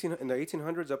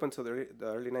 1800s up until the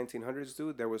early 1900s,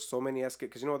 dude, there was so many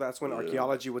because that's when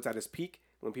archaeology was at its peak,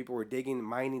 when people were digging,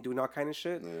 mining, doing all kind of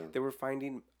shit. Yeah. They were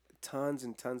finding tons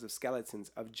and tons of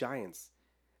skeletons of giants,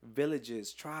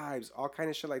 villages, tribes, all kind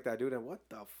of shit like that, dude. And what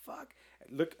the fuck?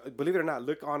 Look, believe it or not,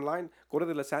 look online. Go to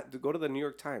the New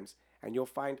York Times, and you'll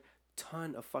find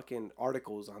ton of fucking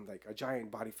articles on like a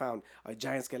giant body found, a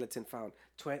giant skeleton found,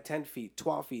 10 feet,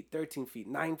 12 feet, 13 feet,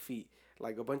 9 feet,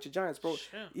 like a bunch of giants, bro.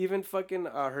 Shit. Even fucking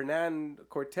Hernan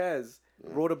Cortez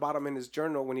wrote about him in his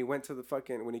journal when he went to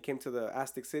when he came to the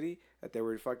Aztec city, that they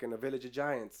were fucking a village of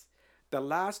giants. The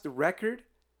last record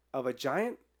of a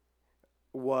giant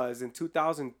was in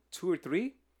 2002 or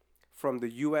 3 from the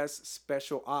U.S.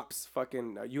 Special Ops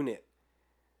fucking unit.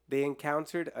 They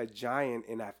encountered a giant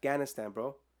in Afghanistan,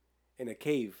 bro, in a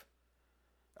cave.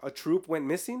 A troop went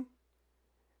missing,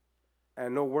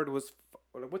 and no word was.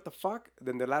 What the fuck?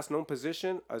 Then the last known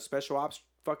position, a Special Ops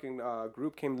fucking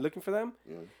group came looking for them.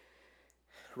 Yeah.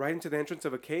 Right into the entrance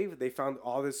of a cave, they found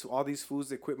all these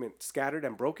fools' equipment scattered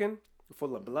and broken,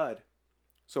 full of blood.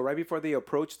 So right before they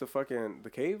approached the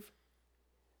cave,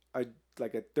 a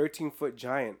 13-foot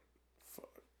giant,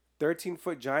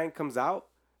 13-foot giant comes out,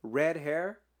 red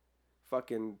hair,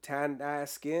 fucking tan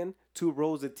ass skin, 2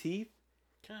 rows of teeth,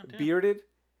 God damn. bearded,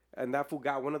 and that fool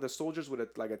got one of the soldiers with a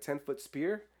 10-foot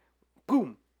spear,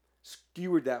 boom,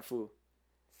 skewered that fool.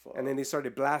 Fuck. And then they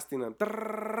started blasting them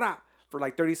for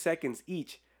like 30 seconds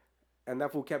each. And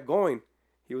that fool kept going.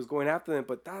 He was going after them,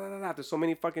 but after so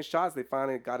many fucking shots, they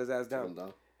finally got his ass down.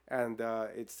 Down. And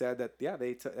it said that, yeah,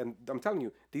 and I'm telling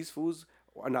you, these fools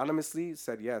anonymously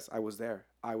said, yes, I was there.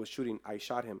 I was shooting. I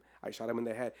shot him. I shot him in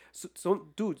the head. So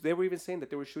dudes, they were even saying that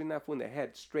they were shooting that fool in the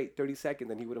head straight 30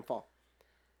 seconds and he wouldn't fall.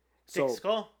 Thick So,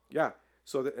 skull. yeah.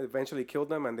 So they eventually killed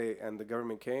them and the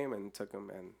government came and took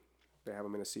him and they have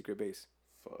him in a secret base.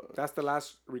 Fuck. That's the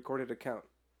last recorded account,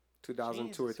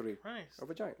 2002 or Jesus 3 Christ. of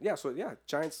a giant. Yeah, so yeah,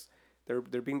 giants they're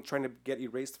being trying to get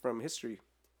erased from history.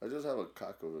 I just have a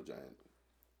cock of a giant.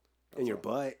 In your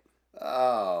butt.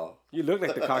 Oh. You look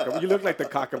like the cock of you look like the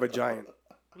cock of a giant.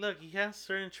 Look, he has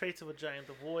certain traits of a giant.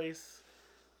 The voice,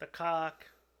 the cock.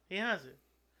 He has it.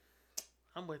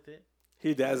 I'm with it.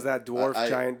 He has that dwarf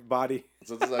giant body.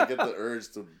 Sometimes I get the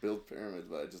urge to build pyramids,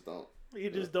 but I just don't. You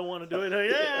just don't want to do it.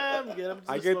 Like, yeah, I'm good.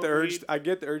 I get the urge. I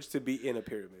get the urge to be in a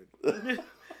pyramid.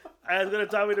 I was gonna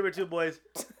topic number 2, boys.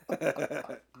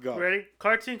 Go. Ready?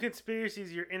 Cartoon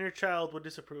conspiracies your inner child would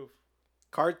disapprove.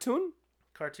 Cartoon?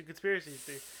 Cartoon conspiracies.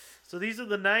 So these are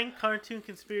the 9 cartoon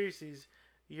conspiracies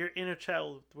your inner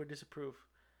child would disapprove.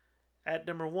 At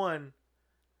number 1.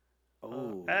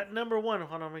 Oh. At number 1.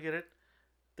 Hold on, let me get it.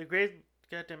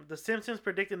 The Simpsons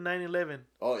predicted 9/11.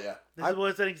 Oh yeah. This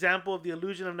was an example of the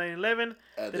illusion of 9/11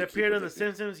 that appeared on The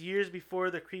Simpsons years before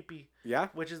the creepy. Yeah.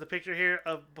 Which is the picture here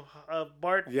of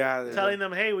Bart Yeah. telling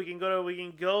them, "Hey, we can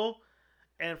go,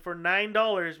 and for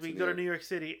 $9 we can go to New York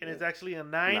City, and it's actually a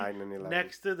 9 and 11.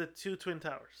 next to the 2 twin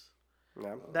towers."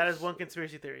 Yeah. That is one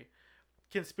conspiracy theory.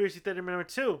 Conspiracy theory number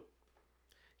 2: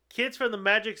 kids from the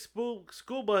Magic School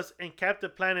Bus and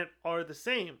Captain Planet are the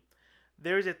same.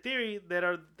 There is a theory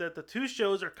that the 2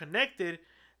 shows are connected.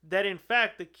 That in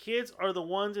fact the kids are the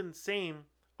ones and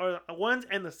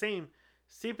the same,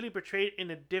 simply portrayed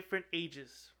in a different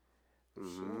ages.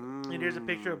 And here's a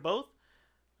picture of both,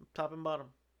 top and bottom.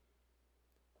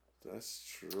 That's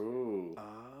true.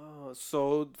 Oh,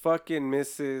 so fucking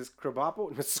Mrs.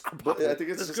 Krabappel? Mrs. Krabappel. Yeah, I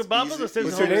think it's Mrs. just Krabappel, easy, the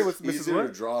Simpsons. What's her name? It's Mrs. easier what?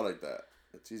 to draw like that.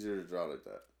 It's easier to draw like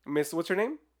that. Miss, what's her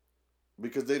name?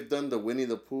 Because they've done the Winnie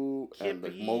the Pooh and the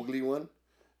Kippy. Mowgli one,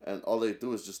 and all they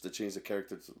do is just to change the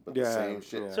characters, but Yeah, the same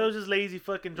shit. yeah. So it's just lazy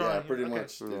fucking drawing. Yeah, pretty Okay.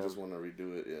 much. They Yeah. just want to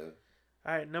redo it. Yeah.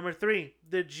 All right, number 3.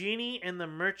 The genie and the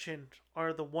merchant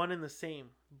are the one and the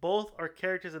same. Both are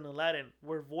characters in Aladdin,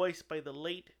 were voiced by the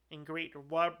late and great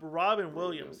Robin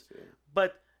Williams, Yeah.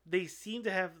 but they seem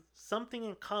to have something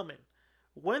in common.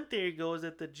 One theory goes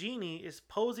that the genie is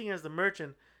posing as the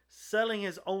merchant, selling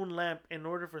his own lamp in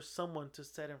order for someone to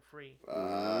set him free.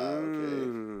 Ah, okay.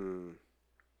 Mm.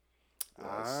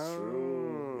 That's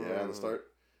true. Yeah, in the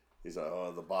start, he's like,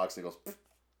 oh, the box, and he goes,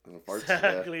 and it farts.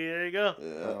 Exactly, there you go.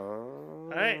 Yeah. Oh.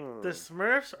 All right, the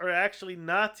Smurfs are actually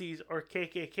Nazis or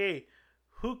KKK.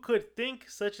 Who could think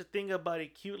such a thing about a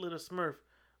cute little Smurf?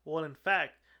 Well, in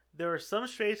fact, there are some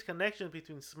strange connections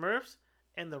between Smurfs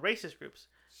and the racist groups,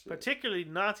 particularly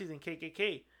Nazis and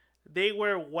KKK. They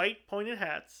wear white pointed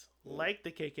hats, like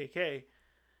the KKK,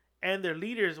 and their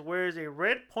leaders wears a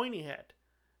red pointy hat.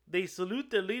 They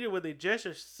salute their leader with a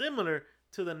gesture similar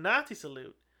to the Nazi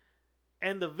salute,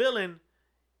 and the villain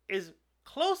is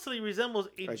closely resembles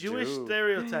a Jewish Jew.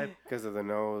 stereotype. Because of the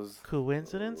nose.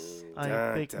 Coincidence? I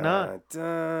Dun, think dun, not.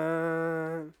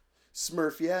 Dun.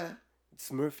 Smurf, yeah.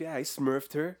 Smurf, yeah, I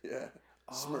smurfed her. Yeah.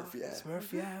 Smurf, yeah.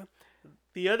 Smurf, yeah.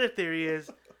 The other theory is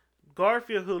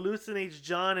Garfield hallucinates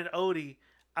John and Odie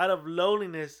out of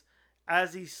loneliness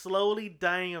as he's slowly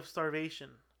dying of starvation.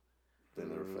 They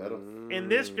never fed him. In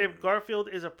this script, Garfield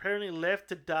is apparently left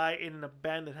to die in an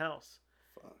abandoned house.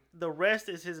 Fuck. The rest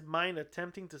is his mind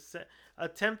attempting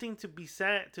to be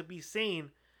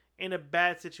sane in a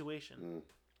bad situation.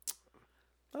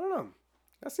 I don't know.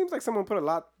 That seems like someone put a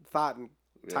lot of thought and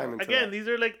time into Again, that. these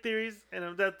are like theories, and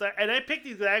I picked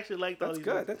these. I actually liked all That's these.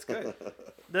 good. ones. That's good.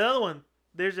 The other one,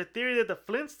 there's a theory that the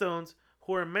Flintstones,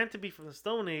 who are meant to be from the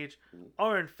Stone Age,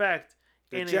 are in fact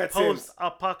The in a Jetsons.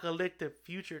 post-apocalyptic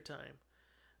future time.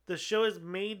 The show is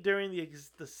made during the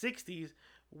 60s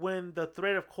when the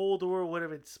threat of Cold War would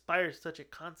have inspired such a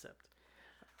concept.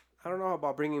 I don't know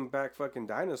about bringing back fucking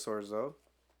dinosaurs though.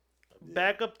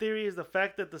 Backup theory is the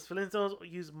fact that the Flintstones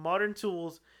use modern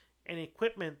tools and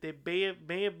equipment that may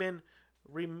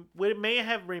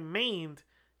have remained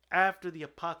after the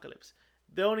apocalypse.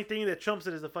 The only thing that trumps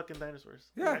it is the fucking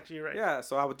dinosaurs. Yeah, You're actually right. Yeah,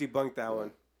 so I would debunk that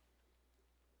one.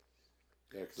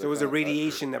 Yeah, 'cause So it was a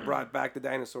radiation that brought back the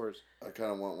dinosaurs. I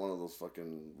kind of want one of those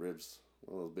fucking ribs.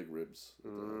 One of those big ribs.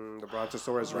 The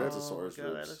Brontosaurus Oh, rib. Brontosaurus God,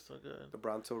 that ribs. looks so good. The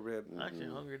Bronto rib. I'm actually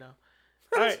hungry now.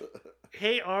 All right.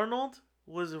 Hey Arnold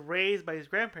was raised by his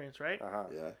grandparents, right? Uh-huh.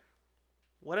 Yeah.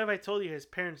 What if I told you his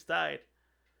parents died?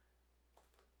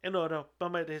 And no,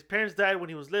 but his parents died when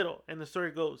he was little, and the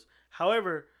story goes.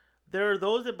 However, there are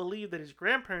those that believe that his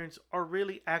grandparents are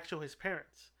really actual his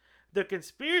parents. The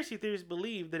conspiracy theories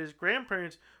believe that his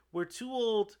grandparents were too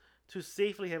old to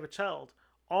safely have a child.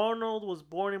 Arnold was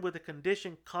born with a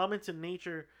condition common to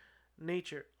nature.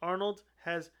 Arnold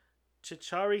has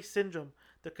Chiari syndrome.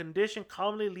 The condition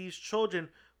commonly leaves children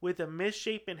with a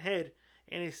misshapen head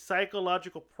and a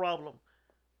psychological problem.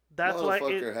 That's why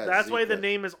Motherfucker had that's why the Zika.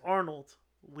 name is Arnold.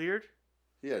 Weird.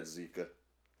 He had Zika.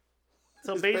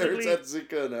 So His basically, parents had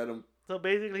Zika and had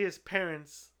him. his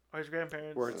parents or his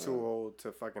grandparents. We're too old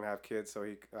to fucking have kids, so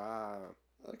he.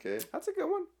 Okay. That's a good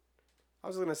one. I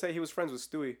was gonna say he was friends with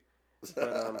Stewie,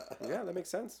 but yeah, that makes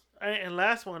sense. And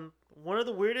last one of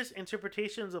the weirdest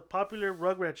interpretations of popular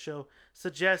Rugrats show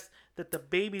suggests that the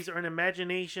babies are an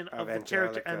imagination of the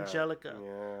character Angelica.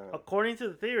 Yeah. According to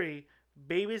the theory,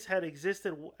 babies had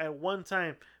existed at one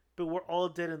time, but were all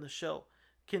dead in the show,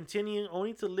 continuing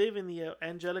only to live in the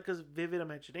Angelica's vivid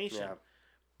imagination. Yeah.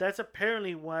 That's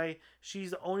apparently why she's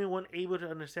the only one able to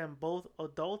understand both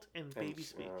adult and baby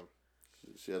speak.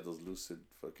 She had those lucid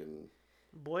fucking.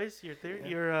 Boys, your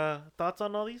thoughts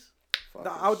on all these?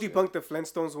 I'll shit. debunk the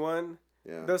Flintstones one.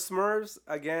 Yeah. The Smurfs,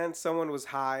 again, someone was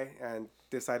high and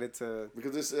decided to.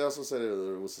 Because this it also said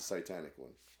it was a satanic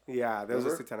one. Yeah, there was a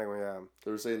Remember? satanic one, yeah.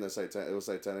 They were saying that it was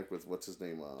satanic with what's his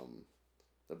name,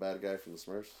 the bad guy from the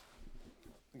Smurfs.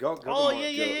 Go Oh, on. yeah.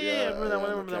 I remember that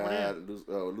one. and the cat,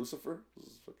 Lucifer. This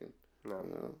is fucking. No. You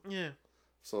know. Yeah.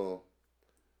 So,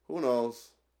 who knows?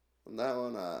 On that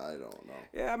one, I don't know.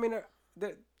 Yeah, I mean,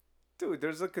 dude,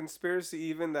 there's a conspiracy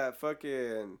even that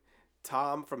fucking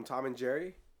Tom from Tom and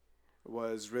Jerry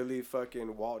was really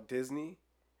fucking Walt Disney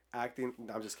acting.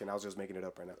 No, I'm just kidding. I was just making it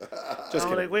up right now. Just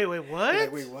I'm kidding. like, wait, what? You're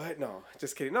like, wait, what? No,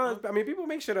 just kidding. No, I mean, people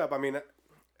make shit up. I mean,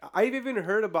 I've even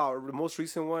heard about the most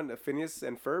recent one, Phineas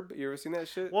and Ferb. You ever seen that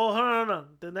shit? Well, hold on.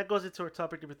 Then that goes into our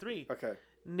topic number 3. Okay.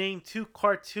 Name 2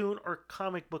 cartoon or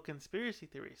comic book conspiracy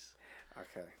theories.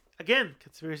 Okay. Again,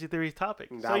 conspiracy theories topic.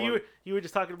 That So one. you were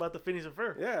just talking about the Phineas and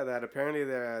Ferb. Yeah, that apparently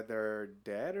they're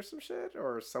dead or some shit,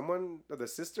 or someone, or the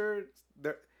sister,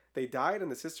 they died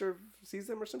and the sister sees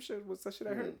them or some shit. What's that shit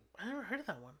I heard? I never heard of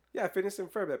that one. Yeah, Phineas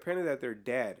and Ferb. Apparently that they're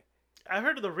dead. I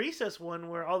heard of the Recess one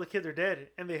where all the kids are dead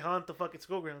and they haunt the fucking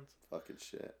school grounds. Fucking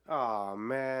shit. Oh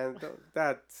man,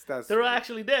 that's They're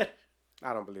actually dead.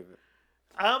 I don't believe it.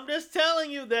 I'm just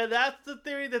telling you that that's the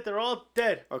theory that they're all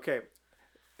dead. Okay,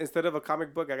 instead of a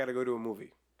comic book, I gotta go to a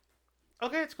movie.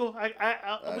 Okay, it's cool. I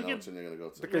we know can. what you're gonna go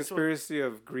to. The Which one? conspiracy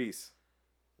of Greece.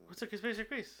 What's the conspiracy of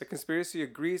Greece? The conspiracy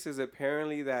of Greece is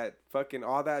apparently that fucking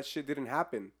all that shit didn't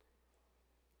happen.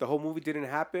 The whole movie didn't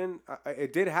happen.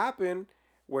 It did happen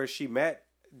where she met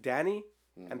Danny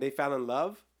and they fell in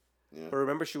love. Yeah. But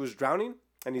remember, she was drowning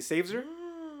and he saves her.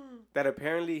 Mm. That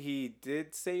apparently he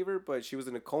did save her, but she was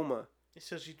in a coma.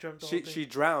 So she dreamt the whole thing. She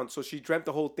drowned, so she dreamt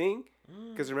the whole thing.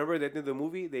 Mm. Because remember, at the end of the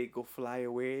movie, they go fly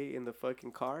away in the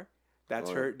fucking car. That's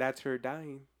Oh. her. That's her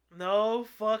dying. No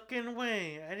fucking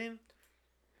way. I didn't.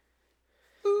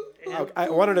 I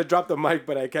wanted to drop the mic,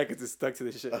 but I can't because it's stuck to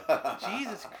the shit.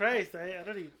 Jesus Christ. I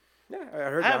don't even. Yeah, I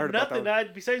heard. I I have heard about nothing.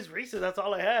 that. Besides Reese's, that's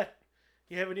all I had.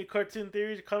 You have any cartoon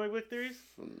theories or comic book theories?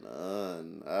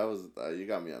 None. You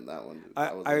got me on that one. Dude.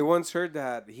 I once heard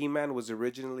that He-Man was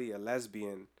originally a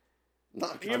lesbian.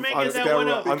 You're On making that one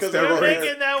up. On Because You're steroids.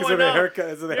 making that Because one of the up. haircut.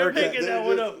 Because of the You're haircut. making that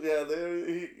one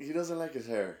up. He doesn't like his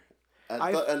hair.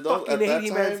 I fucking hate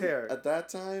He-Man's hair. At that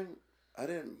time, I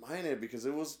didn't mind it because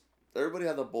it was everybody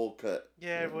had the bowl cut.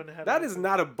 Yeah, everyone had. That is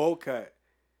not a bowl cut.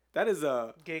 That is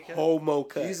a Gay cut. homo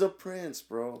cut. He's a prince,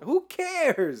 bro. Who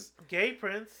cares? Gay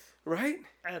prince Right?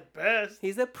 at best.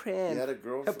 He's a He prince. had a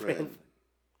girlfriend.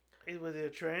 prince. Was it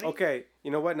a tranny? Okay,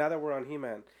 you know what? Now that we're on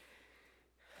He-Man,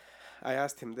 I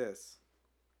asked him this.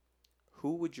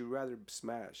 Who would you rather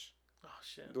smash? Oh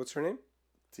shit. What's her name?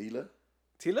 Tila?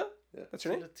 Tila? Yeah. That's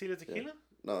her name? Tila Tequila?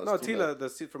 No, No, it's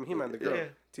Tila, from He-Man, the girl. Yeah.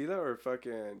 Tila or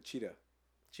fucking Cheetah?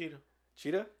 Cheetah.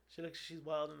 Cheetah? She looks. She's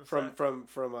wild in the From sun.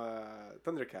 from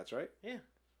Thundercats, right? Yeah.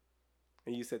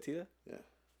 And you said Tila?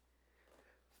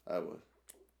 I would.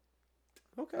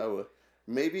 Okay. I would.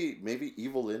 Maybe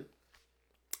Evelyn.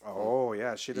 Oh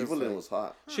yeah, she does. Evelyn was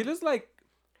hot. She looks like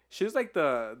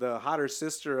the hotter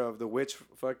sister of the witch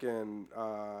fucking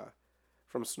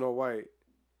from Snow White.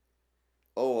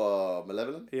 Oh,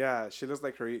 Malevolent? Yeah, she looks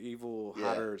like her evil Yeah.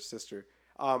 hotter sister.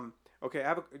 Okay, I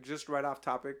have just right off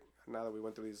topic. Now that we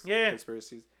went through these Yeah.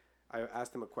 conspiracies, I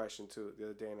asked him a question too the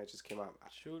other day, and it just came out.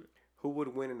 Shoot. Who would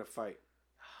win in a fight?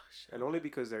 Oh, shit. And only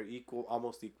because they're equal,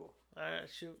 almost equal. All right,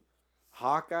 shoot.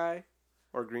 Hawkeye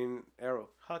or Green Arrow?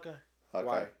 Hawkeye. Hawkeye.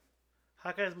 Why?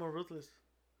 Hawkeye's more ruthless.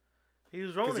 He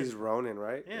was Because Ronin. he's Ronin,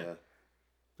 right? Yeah.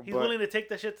 He's But willing to take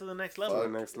that shit to the next to level. the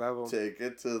next level. Take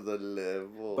it to the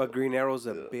level. But Green Arrow's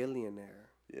a Yeah. billionaire.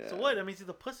 Yeah. So what? That means he's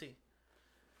a pussy.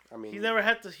 I mean, He's never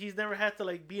had to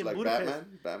like be in Like Budapest.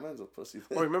 Batman. Batman's a pussy.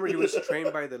 oh, remember he was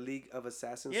trained by the League of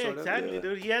Assassins. Yeah, sort of? exactly, Yeah.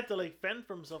 dude. He had to like fend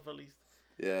for himself at least.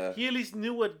 Yeah, He at least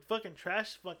knew what fucking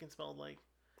trash fucking smelled like.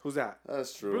 Who's that?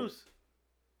 that's true. Bruce.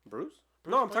 Bruce?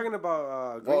 Bruce No, I'm Wayne. talking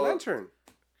about Green Well, Lantern.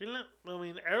 I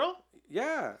mean, Arrow.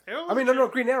 Yeah. Arrow I mean, was no,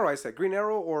 Green Arrow. I said Green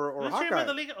Arrow or Was trained by Hawkeye.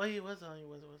 the League. Oh, he was.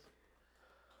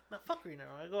 No, fuck Green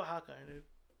Arrow. I go Hawkeye, dude.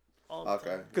 All the Okay.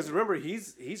 time. Because remember,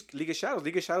 he's League of Shadows.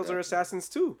 League of Shadows are assassins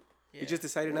too. Yeah. He just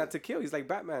decided not to kill. He's like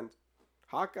Batman.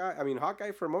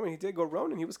 Hawkeye for a moment he did go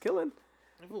Ronin. He was killing.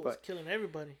 That fool was but- killing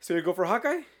everybody. So you go for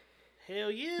Hawkeye?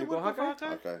 Hell yeah. You we'll go go for Hawkeye?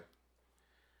 Hawkeye. Okay.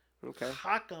 Okay.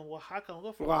 Hawkeye. We'll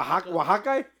go for Oaxaca?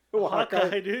 Hawkeye,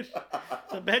 Oaxaca? dude.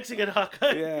 The Mexican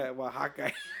Hawkeye. Yeah,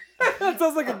 Oaxaca. That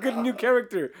sounds like a good new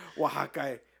character.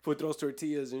 Oaxaca. Who throws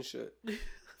tortillas and shit.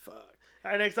 Fuck.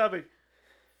 All right, next topic.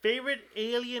 Favorite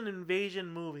alien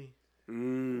invasion movie?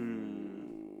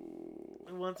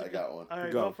 Who wants to I got one. All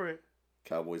right, Go. go for it.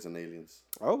 Cowboys and Aliens.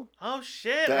 Oh, Oh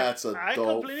shit! That's a I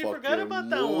dope completely fucking forgot about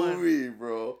that one. movie,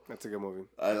 bro. that's a good movie.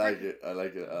 I like it. I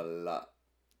like it a lot.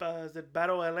 Is it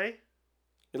Battle LA?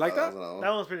 You like that? One.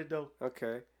 That one's pretty dope.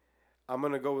 Okay. I'm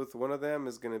going to go with one of them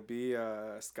is going to be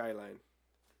Skyline.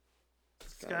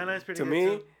 Skyline's pretty To good me,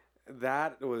 too.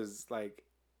 that was like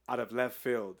out of left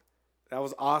field. That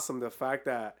was awesome. The fact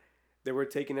that they were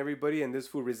taking everybody and this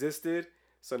fool resisted.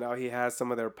 So now he has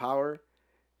some of their power.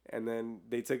 And then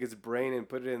they took his brain and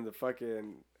put it in the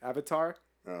fucking avatar.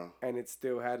 Yeah. And it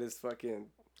still had his fucking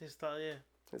Just thought, yeah.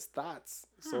 his thoughts.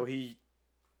 So he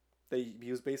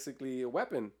was basically a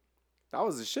weapon. That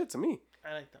was the shit to me.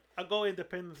 I like that. I'll go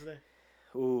Independence Day.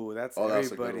 Ooh, that's Oh,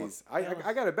 that's a good everybody's. one.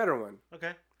 I got a better one.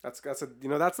 Okay. That's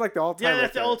that's like the all time. Yeah,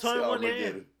 that's the all-time See, one. Yeah, yeah.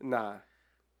 Armageddon. Nah,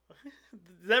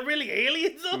 Is that really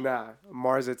aliens though? nah.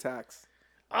 Mars Attacks.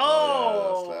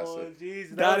 Oh, yeah, that's classic.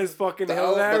 jeez. That is fucking But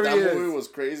hilarious. that movie was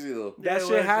crazy though. Yeah, That it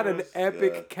shit was, had it an was.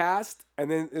 epic Yeah. cast,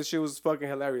 and then this shit was fucking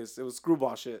hilarious. It was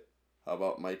screwball shit. How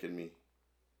about Mike and Me?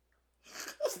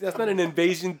 That's not an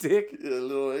invasion, dick. Yeah, a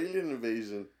little alien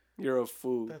invasion. You're a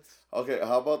fool. That's Okay,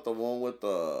 how about the one with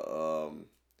the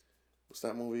what's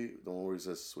that movie? The one where he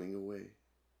says "Swing Away."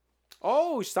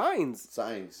 Oh, Signs.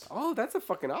 Signs. Oh, that's a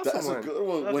fucking awesome That's one. a good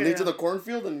one. when Okay, they to yeah. the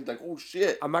cornfield and like, oh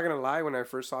shit, I'm not gonna lie. When I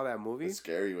first saw that movie, it's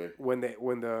scary way. when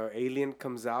the alien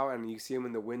comes out and you see him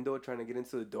in the window trying to get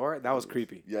into the door, that was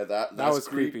creepy. Yeah, that That was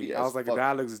creepy. I as was like, fuck.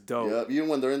 that looks dope. Yeah, even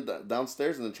when they're in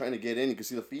downstairs and they're trying to get in, you can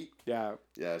see the feet. Yeah.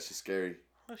 Yeah, it's just scary.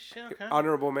 oh shit. Okay.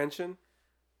 Honorable mention: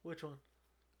 Which one?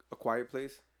 A Quiet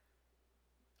Place.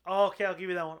 Oh, okay. I'll give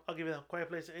you that one. I'll give you that. Quiet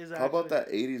Place is. How about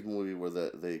actually- that '80s movie where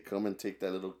they come and take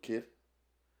that little kid?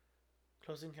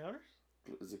 Close Encounters?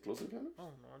 Is it Close Encounter? Oh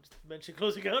no, just mention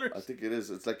Close Encounters. I think it is.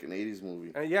 It's like an '80s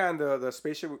movie. Yeah, and the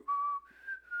spaceship.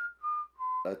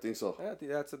 I think so.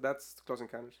 Yeah, that's Close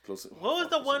Encounters. Close. What was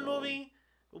the fuck, one another movie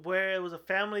where it was a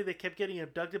family that kept getting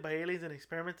abducted by aliens and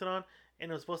experimented on,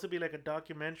 and it was supposed to be like a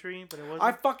documentary, but it wasn't.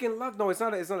 I fucking love. No, it's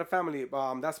not. It's not a family.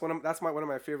 That's one of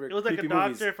my favorite. It was like a creepy doctor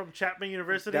movies. from Chapman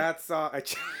University. That's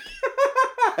It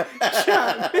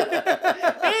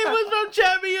was from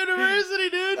Chapman University,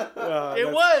 dude. It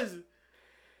that's- was. Name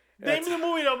that's- the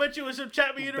movie. I'll bet you it was from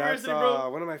Chapman That's University, bro.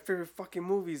 one of my favorite fucking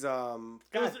movies.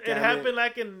 It happened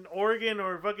like in Oregon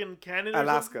or fucking Canada. or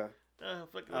Alaska.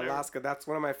 fucking whatever. Alaska. That's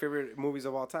one of my favorite movies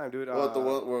of all time, dude. What the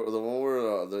one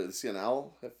where they see an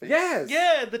owl have face? Yes.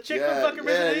 Yeah, the chick from fucking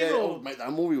Resident Evil. Oh, man,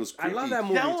 that movie was I creepy. love that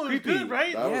movie. That It's one was creepy. good,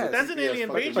 right? That was Yes. a That's an creepy-ass alien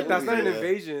fucking invasion. But that's not an movie.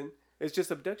 invasion. It's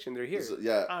just abduction. They're here.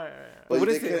 Yeah. All right. But What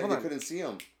they, is it? Hold they on. couldn't see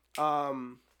him.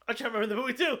 I try to remember the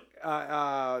movie too.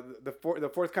 The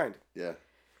fourth kind. Yeah.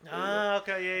 Ah,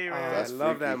 okay, yeah, you're right. I That's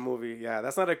love that freaky. movie. Yeah,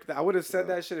 that's not a. I would have said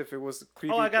that shit if it was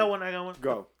creepy. Oh, I got one.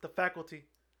 Go. The Faculty.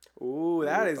 Ooh,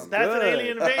 that is That's good. an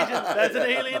alien invasion. That's an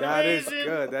alien That is invasion.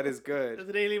 good. That is good. That's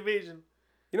an alien invasion.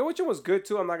 You know which one was good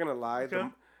too? I'm not gonna lie. Okay.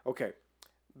 Okay.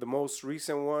 The most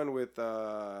recent one with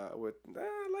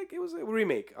like it was a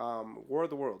remake. War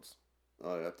of the Worlds.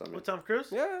 Oh yeah, también. With Tom Cruise?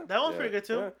 Yeah. That one's Yeah. pretty good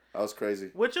too. Yeah. That was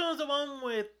crazy. Which one was the one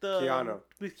with Keanu.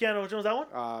 With Keanu, which one was that one?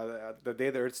 The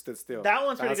Day the Earth Stood Still. That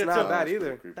one's pretty That's good not too. bad was either.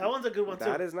 pretty creepy. That one's a good one too.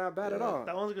 That is not bad at Yeah. all.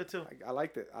 That one's good too. I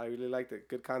liked it. I really liked it.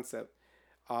 Good concept.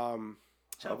 How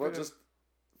about just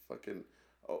fucking?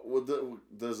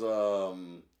 Does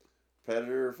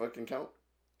Predator fucking count?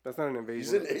 That's not an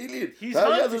He's invasion. an alien. He's Hell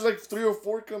yeah, hunting. there's like 3 or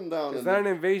 4 come down. It's and not an But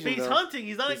invasion. he's though. hunting.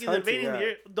 He's not like He's he's invading hunting, the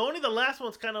yeah. air. The only the last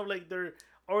one's kind of like they're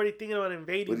already thinking about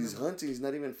invading. but he's them. hunting. He's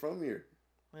not even from here.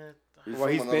 Yeah. He's Well,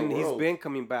 from he's another been world.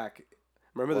 coming back.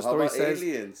 Remember Well, the how story about says.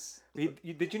 aliens?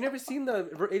 Did you never seen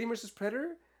the Alien vs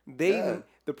Predator? They Yeah.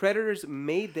 the Predators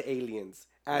made the aliens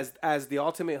as the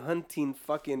ultimate hunting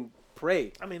fucking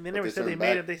Prey. I mean, they But never they said they turn made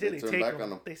back- them. They say they they turn take back on them.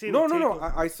 them. They say No, they no, take no.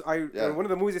 'em. Yeah. In one of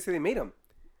the movies, they say they made them.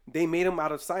 They made them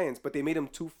out of science, but they made them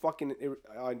too fucking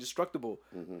indestructible.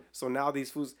 Mm-hmm. So now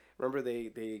these fools, remember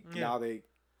now they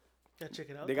Gotta check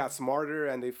it out. got smarter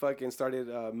and they fucking started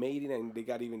mating and they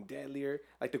got even deadlier.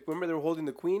 Like remember they were holding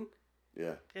the queen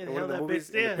Yeah. Yeah, in they one of held the that movies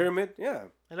bitch in the there. pyramid. Yeah,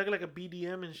 It looked like a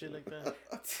BDM and shit like that.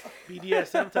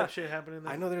 BDSM type shit happening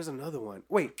there. I know there's another one.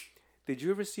 Wait, did you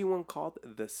ever see one called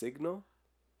The Signal?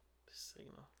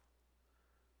 Signal.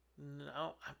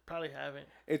 No, I probably haven't.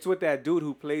 It's with that dude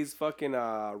who plays fucking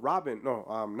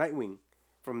Nightwing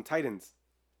from Titans.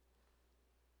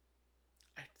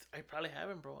 I probably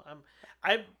haven't, bro.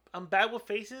 I'm bad with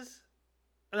faces,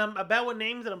 and I'm bad with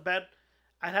names, and I'm bad.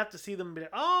 I'd have to see them and be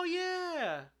like, oh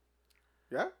yeah,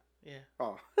 Yeah. yeah.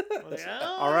 Oh. Like,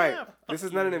 oh, All right. yeah, This fuck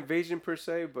is not an you. invasion per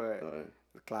se, but All right.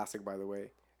 a classic, by the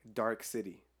way. Dark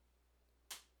City.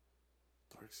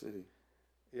 Dark City.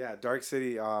 Yeah, Dark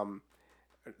City.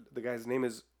 The guy's name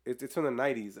is it's from the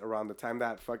 '90s, around the time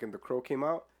that fucking The Crow came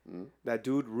out. Mm. That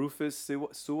dude Rufus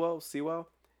Sewell.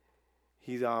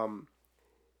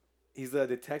 He's a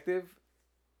detective,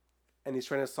 and he's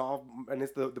trying to solve. And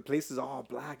it's the place is all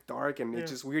black, dark, and it's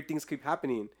Yeah. just weird things keep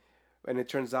happening. And it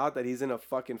turns out that he's in a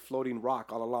fucking floating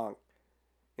rock all along,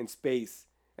 in space.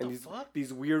 And The these fuck?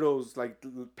 these weirdos, like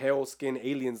pale skin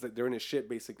aliens, that they're in his ship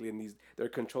basically, and they're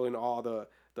controlling all the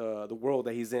world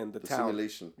that he's in, the The town.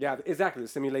 simulation. Yeah, exactly, the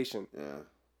simulation. Yeah.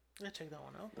 Yeah, check that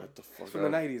one out. Then. What the fuck? It's from the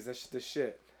 '90s. That's the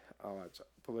shit. I'll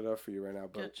pull it up for you right now. Yeah,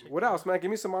 But check what it else, man?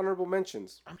 Give me some honorable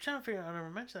mentions. I'm trying to figure out. I never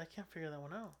mentioned. I can't figure that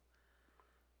one out.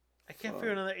 I can't Fuck.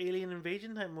 figure another alien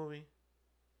invasion type movie.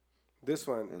 This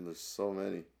one. And there's so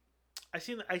many. I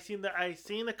seen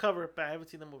the cover, but I haven't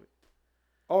seen the movie.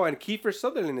 Oh, and Kiefer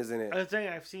Sutherland is in I it. was saying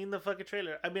I've seen the fucking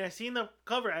trailer. I mean, I've seen the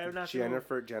cover. I have not seen the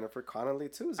movie. Jennifer Connelly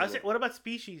too. Is I in was saying, it. what about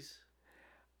Species?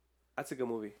 That's a good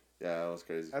movie. Yeah, that was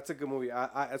crazy. That's a good movie.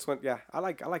 That's one. Yeah, I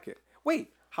like it.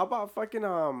 Wait, how about fucking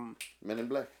Men in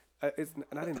Black. It's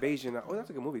not Invasion. Oh, that's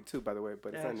a good movie too, by the way. But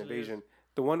it's Yeah, not an actually is. Invasion.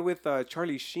 The one with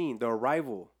Charlie Sheen, The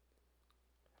Arrival.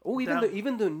 Oh,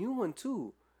 even the new one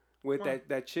too, with What?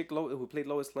 that chick who played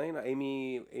Lois Lane,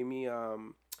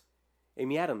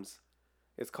 Amy Adams.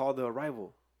 It's called The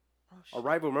Arrival. Oh, shit.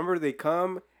 Arrival. Remember they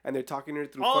come and they're talking to her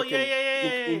through Oh fucking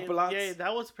yeah. Inkpalats? Yeah,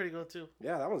 that was pretty good too.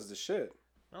 Yeah, that one's the shit.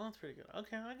 That one's pretty good.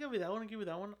 Okay, I'll give you that one. I'll give you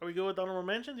that one. Are we good with honorable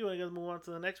mentions? You want to move on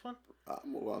to the next one? I'll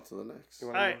move on to the next. You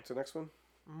want to Alright. go to the next one?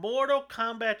 Mortal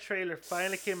Kombat trailer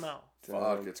finally came out.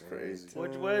 Fuck, it's crazy.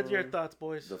 What are your thoughts,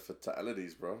 boys? The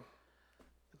fatalities, bro.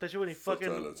 Especially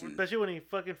when he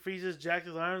fucking freezes Jack's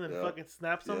arm and Yep. fucking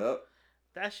snaps him. Yep.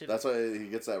 That shit. That's why he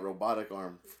gets that robotic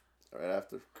arm right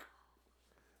after.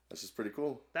 That's just pretty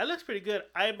cool. That looks pretty good.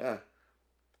 Yeah.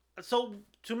 So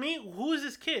to me, who is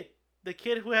this kid? The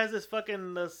kid who has this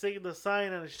fucking the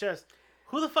sign on his chest.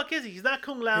 Who the fuck is he? He's not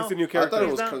Kung Lao. He's the new I thought character.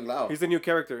 it was not- Kung Lao. He's the new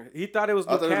character. He thought it was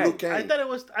I Liu thought it was Kang. Liu Kang. I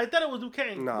thought it was Liu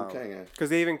Kang. No, Liu Kang, yeah. because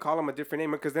they even call him a different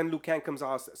name. Because then Liu Kang comes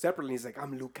out separately. He's like,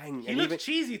 I'm Liu Kang. He And looks even,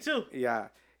 cheesy too. yeah,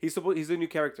 he's the new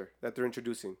character that they're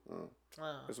introducing. Oh.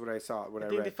 That's what I saw. What I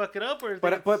Think they read. fuck it up or?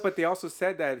 But they also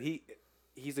said that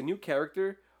he's a new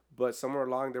character, but somewhere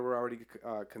along they were already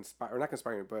not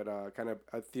conspiring, but kind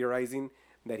of theorizing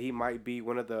that he might be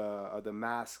one of the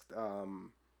masked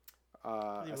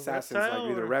assassins, Reptile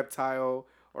like either or- reptile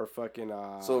or fucking.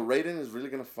 So Raiden is really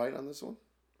gonna fight on this one?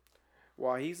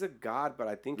 well, he's a god, but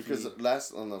I think Because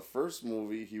on the first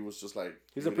movie he was just like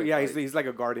he's he a didn't yeah fight. he's like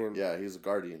a guardian. Yeah, he's a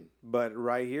guardian. But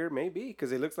right here, maybe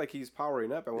because it looks like he's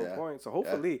powering up at one Yeah. point. So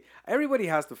hopefully, everybody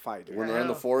has to fight. Dude. When they're in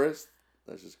the hell. forest,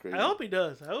 that's just crazy. I hope he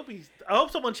does. I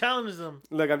hope someone challenges him.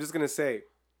 Look, I'm just gonna say,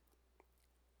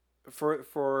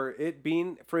 for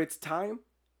its time,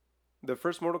 the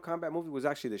first Mortal Kombat movie was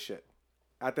actually the shit.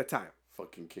 At the time,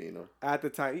 Fucking Kano.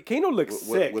 Kano looks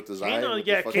sick. With his Kano, eye. With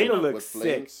yeah, the fucking, Kano with looks sick.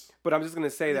 flames. But I'm just gonna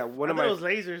say that one of I thought it was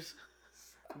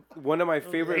lasers. my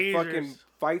favorite lasers. fucking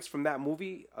fights from that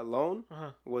movie alone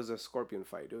Uh-huh. was a Scorpion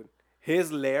fight, dude.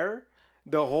 His lair,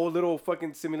 the whole little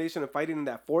fucking simulation of fighting in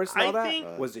that forest and I all that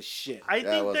think- was a shit. I Yeah, it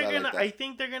think was. they're I like gonna. that. I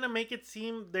think they're gonna make it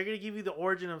seem they're gonna give you the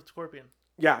origin of Scorpion.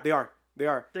 Yeah, they are.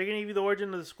 They're gonna give you the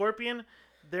origin of the Scorpion.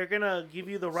 They're gonna give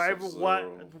you the rival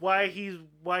Sub-Zero. why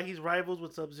he's rivals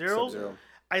with Sub-Zero. Sub-Zero.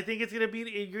 I think it's gonna be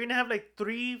you're gonna have like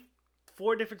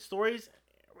 3-4 different stories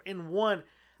in one.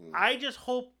 I just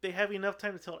hope they have enough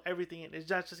time to tell everything. It's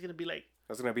not just gonna be like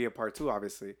That's gonna be a part 2,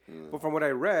 obviously. But from what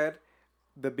I read,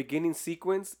 the beginning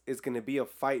sequence is gonna be a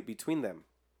fight between them,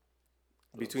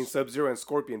 between Sub-Zero and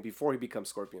Scorpion before he becomes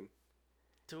Scorpion.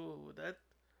 dude that.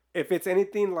 If it's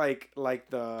anything like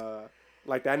the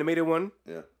animated one,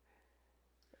 Yeah.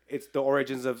 it's the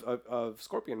origins of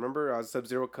Scorpion. Remember,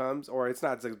 Sub-Zero comes, or it's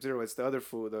not Sub-Zero, it's the other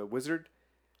fool, the wizard.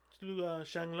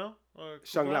 Shang-Lo or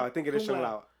Shang Lao, I think it is Shang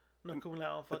Lao. No, Kung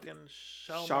Lao, fucking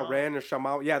Shao Sha Ran or Sha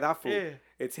Mao. Yeah, that fool. Yeah.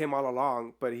 It's him all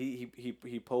along, but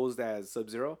he posed as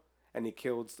Sub-Zero, and he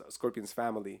killed Scorpion's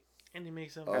family. And he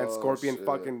makes him. And Scorpion shit.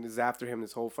 fucking is after him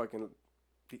this whole fucking...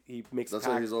 He makes That's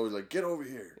pact. why he's always like, get over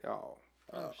here. Oh,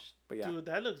 but yeah. Dude,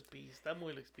 that looks beast. That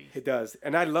movie looks beast. It does.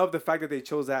 And I love the fact that they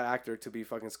chose that actor to be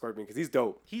fucking Scorpion, because he's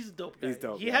dope. He's a dope guy. He's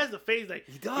dope, He yeah. has the face like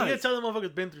He You does. can tell the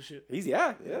motherfucker's been through shit.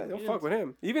 Yeah, don't he fuck is. with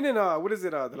him. Even in, what is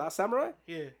it, The Last Samurai?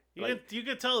 Yeah. Like- You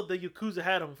can tell the Yakuza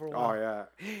had him for a while. Oh,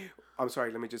 yeah. I'm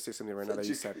sorry, let me just say something right now that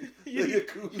you said. You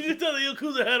can tell the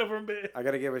Yakuza had him from bed. I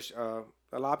gotta give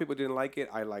a lot of people didn't like it.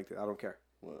 I liked it. I don't care.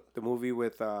 What? The movie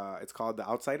with, it's called The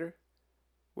Outsider,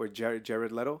 where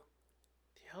Jared Leto.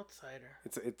 The Outsider.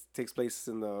 It takes place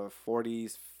in the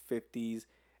 40s, 50s,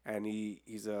 and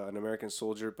he's an American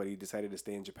soldier, but he decided to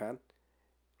stay in Japan,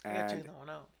 I gotta check and that one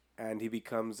out. he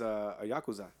becomes a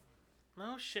yakuza,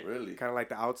 No shit. Really? kind of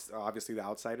like obviously the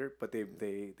outsider, but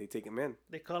they take him in.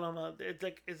 They call him.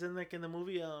 It's in the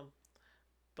movie.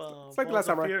 It's like The Last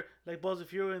Samurai. Like Balls of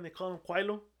Fury, and they call him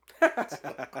Quilo.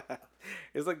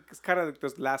 It's kind of like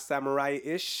this Last Samurai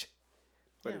ish,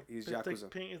 but Yeah, he's it's yakuza.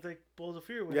 like it's like Balls of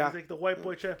Fury. Where Yeah. He's like the white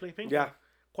boy trying to play ping pong. Yeah.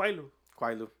 Quilo.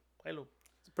 Quailu.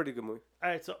 It's a pretty good movie. All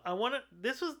right, so I want to.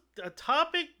 This was a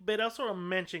topic, but also a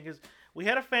mention because we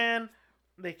had a fan.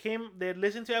 They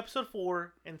listened to episode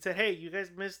 4 and said, "Hey, you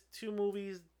guys missed 2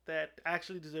 movies that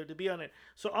actually deserve to be on it."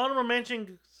 So honorable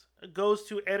mention goes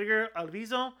to Edgar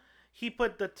Alviso. He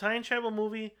put the time travel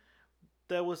movie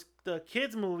that was the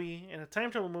kids movie and a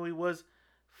time travel movie was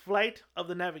Flight of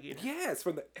the Navigator. Yes,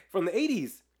 from the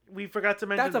 80s. We forgot to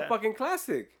mention That's a fucking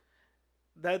classic.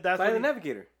 that's Flight what of the he-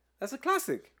 Navigator. That's a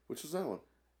classic. Which was that one?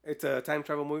 It's a time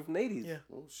travel movie from the 80s. Yeah.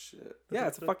 Oh shit. Yeah,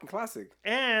 it's a fucking classic.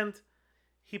 And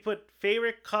he put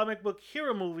favorite comic book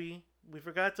hero movie. We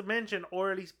forgot to mention,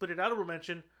 or at least put it honorable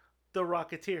mention, The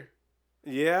Rocketeer.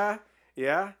 Yeah.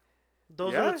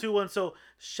 Those Yeah. are the 2 ones. So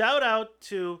shout out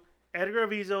to Edgar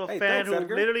Avizo, a Hey, fan thanks, who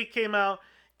Edgar. literally came out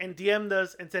and DM'd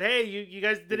us and said, "Hey, you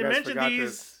guys didn't guys mention forgot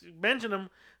these. Mention them."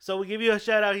 So we give you a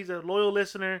shout out. He's a loyal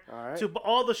listener All right. to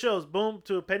all the shows. Boom,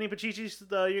 to Penny Pachichi's,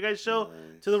 you guys' show,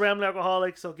 Nice. to the Rambler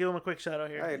Alcoholic. So give him a quick shout out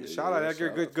here. Hey, Yeah, shout out yeah, Edgar.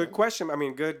 shout Good out, good man. question. I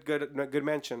mean, good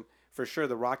mention for sure.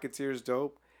 The Rocketeer's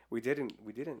dope. We didn't.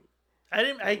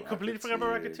 I completely forgot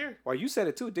about Rocketeer. Rocketeer. Well, you said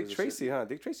it too. Dick Was it Tracy, huh?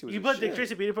 Dick Tracy was. You a put shit. Dick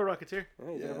Tracy, but you didn't put Rocketeer.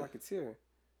 Yeah, you did a Yeah. Rocketeer.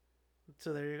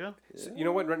 So there you go. So, you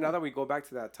know what? Right now that we go back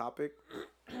to that topic,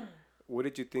 what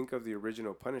did you think of the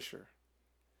original Punisher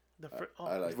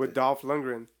I like with it. Dolph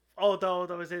Lundgren?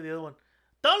 that was the other one.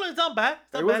 It's not bad.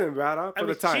 It's not It bad. wasn't bad, huh? For I mean,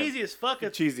 the it's time. cheesy as fuck.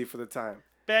 It's Cheesy for the time.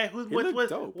 bad. He looked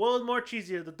dope. What was more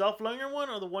cheesier, the Dolph Lundgren one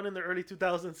or the one in the early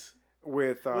 2000s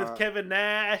With Kevin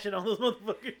Nash and all those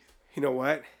motherfuckers? you know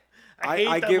what? I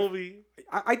hate that give- movie.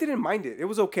 I didn't mind it. It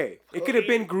was okay. It could have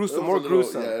been gruesome, It was more a little-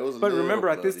 gruesome. yeah, it was a But little remember,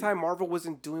 at this bloody. time, Marvel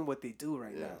wasn't doing what they do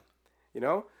right Yeah. now. You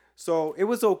know, so it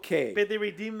was okay. But they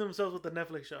redeemed themselves with the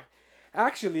Netflix show.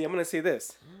 Actually, I'm gonna say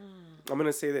this.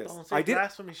 Don't say I did.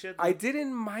 blasphemy shit. I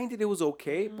didn't mind it. It was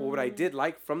okay. But what I did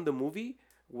like from the movie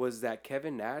was that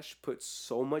Kevin Nash put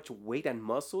so much weight and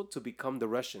muscle to become the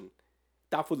Russian.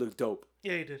 That fool looked dope.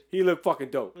 Yeah, he did. He looked fucking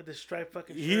dope. With the striped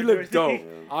fucking shirt He and looked dope.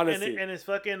 everything. Honestly. And his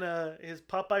fucking his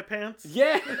Popeye pants.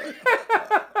 Yeah.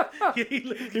 he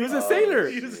He was a sailor.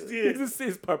 He was- He was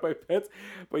his Popeye pants.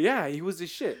 But yeah, he was the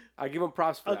shit. I give him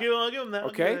props for I'll that. give him that.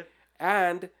 Okay?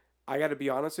 And I got to be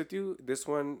honest with you, this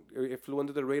one, it flew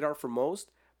under the radar for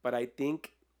most, but I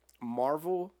think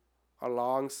Marvel,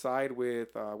 alongside with,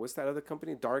 what's that other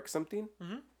company? Dark something?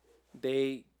 Mhm.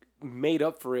 They made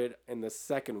up for it in the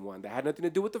second one. That had nothing to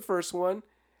do with the first one,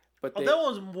 but Oh, they that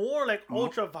one's more like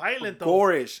ultra violent though.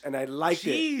 gorish, and I liked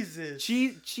Jesus.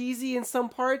 it. Cheesy in some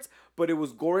parts, but it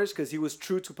was gorish because he was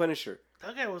true to Punisher.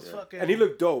 That guy was fucking. And he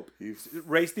looked dope. He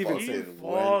Ray Stevens. He fucking fucked.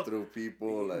 went through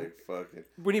people like fucking.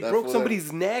 When he That broke fool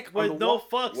somebody's neck on with the no wall.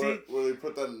 fucks. Where they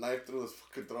put that knife through his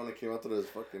fucking throat and it came out through his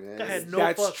fucking hand. Guy had no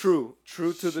That's fucks. true.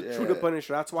 True to Shit.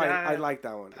 Punisher. That's why I Yeah. like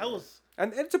that one. That was.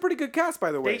 And it's a pretty good cast,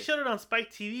 by the way. They showed it on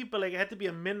Spike TV, but like it had to be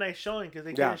a midnight showing because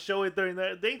they Yeah. couldn't show it during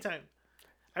the daytime.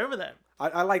 I remember that.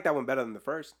 I like that one better than the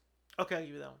first. Okay, I'll give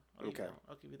you that one. I'll give you Okay. that one.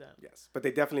 I'll give you that. Yes, but they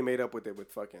definitely made up with it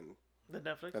with fucking The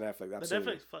Netflix. the Netflix. The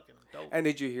Absolutely. Netflix fucking dope. And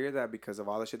did you hear that because of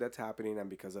all the shit that's happening and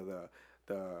because of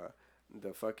the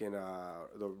fucking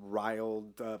the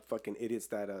riled fucking idiots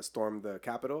that stormed the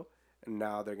Capitol, and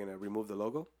now they're gonna remove the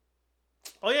logo?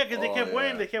 Oh yeah, because Oh, yeah.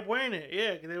 they kept wearing it.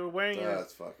 Yeah, 'cause they were wearing it.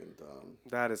 That's fucking dumb.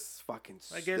 That is fucking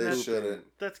Again, They that's-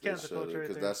 shouldn't. That's cancel culture right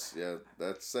Because there.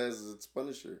 that says it's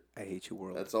Punisher. I hate you,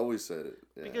 world. That's always said it.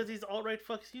 Yeah. Because these alt-right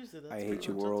fucks use it. That's I hate pretty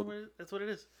you, much- world. That's what it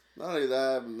is. Not only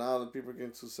that, but now that people are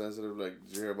getting too sensitive. Like,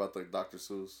 did you hear about like Dr.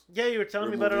 Seuss? Yeah, you were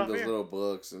telling me about it Removing off those here. little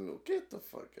books and get the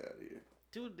fuck out of here.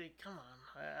 Dude, come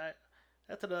on.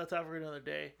 That's another topic for another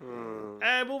day. Mm.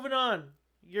 Alright, moving on.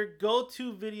 Your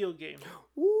go-to video game.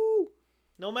 Woo!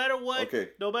 No matter what.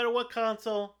 Okay. No matter what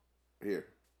console. Here,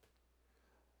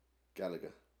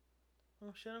 Galaga.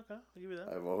 Oh shit, okay. I'll give you that.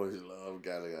 I've always loved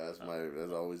Galaga.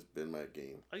 That's always been my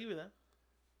game. I'll give you that.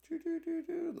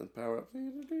 And then power up.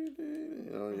 You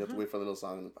know, you have to wait for the little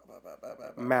song. And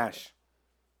then MASH.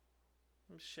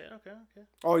 Shit, okay.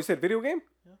 Oh, you said video game?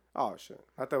 Yeah. Oh shit!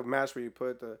 I thought MASH where you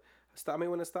put the stop me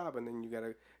when to stop, and then you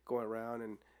gotta go around,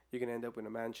 and you can end up in a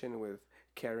mansion with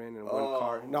Karen and one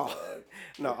car. No, fuck.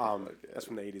 no. Okay. That's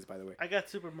from the '80s, by the way. I got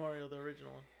Super Mario, the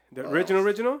original one. The original.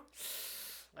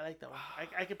 I like that one.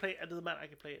 I can play it. It doesn't matter. I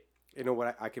can play it. You know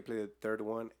what? I could play the third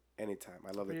one anytime.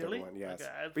 I love the Really? third one. Yes. Okay,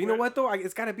 But you know what though?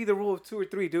 It's got to be the rule of 2 or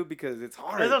 3, dude, because it's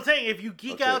hard. That's what I'm saying. If you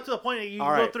geek Okay. out to the point that you All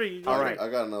go right. 3, you go All 3. right. I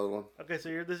got another one. Okay, so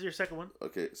this is your second one.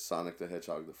 Okay, Sonic the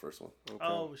Hedgehog, the first one. Okay.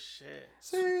 Oh shit.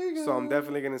 Sega. So I'm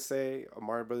definitely gonna say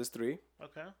Mario Brothers 3.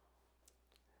 Okay.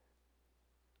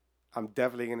 I'm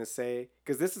definitely gonna say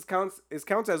because it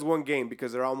counts as one game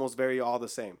because they're almost all the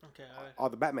same. Okay. All right. All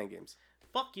the Batman games.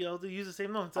 Fuck you. I'll use the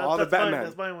same one. All the that's mine. Batman.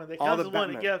 That's my one. They All count the as one.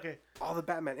 Batman. Yeah. Okay. All the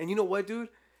Batman. And you know what, dude?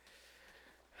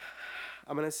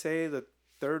 I'm gonna say the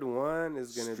third one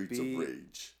is gonna Streets of be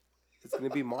Rage. it's gonna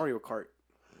be Mario Kart.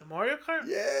 The Mario Kart.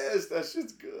 Yes, that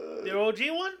shit's good. The OG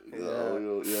one.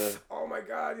 No, yeah. Oh my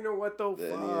god, you know what though? The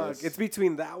Fuck. NES. It's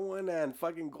between that one and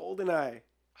fucking GoldenEye.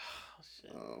 Oh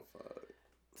shit. Oh fuck.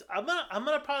 I'm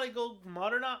gonna probably go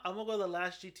modern now. I'm gonna go the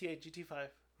last GTA, GT5.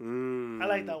 Mm. I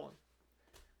like that one.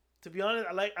 To be honest,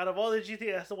 I like out of all the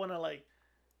GTA, that's the one I like.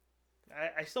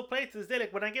 I still play it to this day.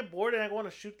 Like when I get bored and I want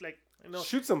to shoot, like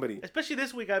Shoot somebody. especially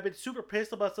this week, I've been super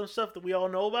pissed about some stuff that we all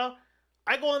know about.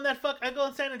 I go on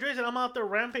San Andreas and I'm out there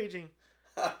rampaging.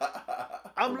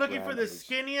 I'm looking for the Rampage.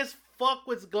 skinniest fuck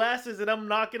with glasses and I'm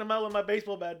knocking him out with my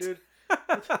baseball bat, dude.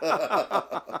 That's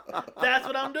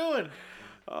what I'm doing.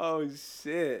 Oh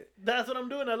shit. That's what I'm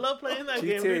doing. I love playing that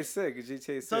game, GTA dude. 6. GTA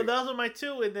 6. So those are my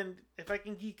two, and then if I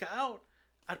can geek out,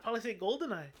 I'd probably say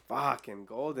GoldenEye. Fucking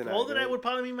GoldenEye. GoldenEye dude. would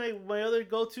probably be my other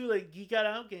go-to like geek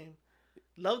out game.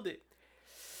 Loved it.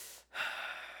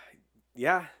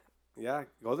 Yeah.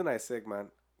 GoldenEye's sick, man.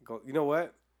 You know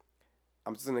what?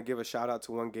 I'm just gonna give a shout out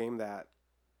to one game that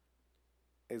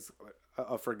is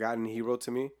a forgotten hero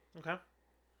to me. Okay.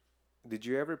 Did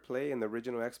you ever play in the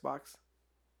original Xbox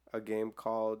a game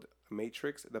called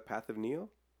Matrix: The Path of Neo?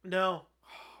 No.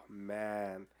 Oh,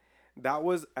 man, that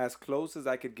was as close as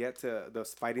I could get to the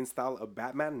fighting style of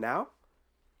Batman now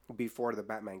before the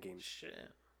Batman games.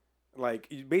 Shit. Like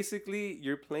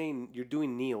you're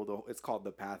doing Neo though. It's called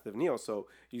The Path of Neo. So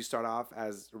you start off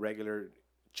as regular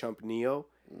chump Neo,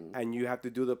 and you have to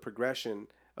do the progression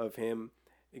of him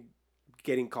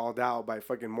getting called out by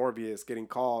fucking Morbius, getting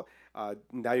called.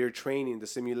 Now you're training the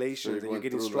simulations, and you're going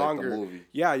getting through, like, the stronger. movie.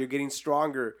 Yeah, you're getting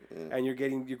stronger, Yeah. and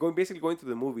you're basically going through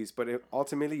the movies. But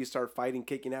ultimately, you start fighting,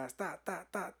 kicking ass,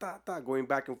 going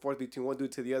back and forth between one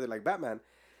dude to the other like Batman.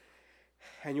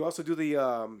 And you also do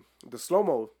the slow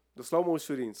mo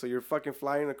shooting. So you're fucking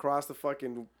flying across the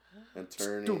fucking And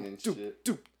turning and shit.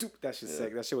 That shit's Yeah.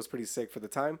 sick. That shit was pretty sick for the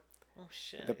time. Oh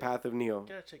shit. The Path of Neo.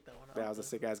 Gotta check that one out. That was a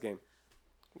sick ass game.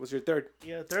 What's your third?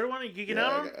 Yeah, third one. Are you geeking Yeah,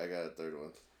 out on? I got a third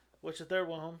one. What's your third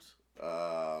one, Holmes?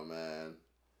 Oh man,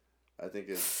 I think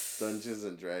it's Dungeons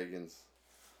and Dragons.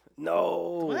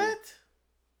 No. What?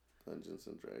 Dungeons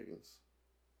and Dragons.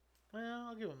 Well,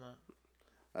 I'll give him that.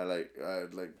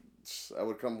 I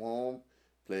would come home,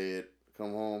 play it,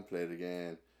 come home, play it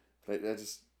again.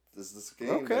 This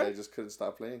game that I just couldn't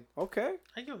stop playing. Okay.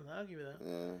 I give him that. I'll give you that.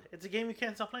 Yeah. It's a game you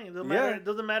can't stop playing. It doesn't Yeah. matter. It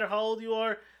doesn't matter how old you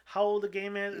are, how old the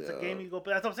game is. It's a Yeah. game you go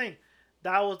play. That's what I'm saying.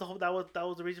 That was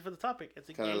the reason for the topic. It's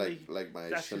a Kind game. of like my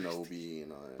that's Shinobi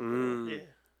and all that. Mm. Yeah.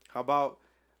 How about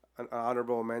an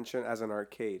honorable mention as an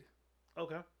arcade?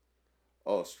 Okay.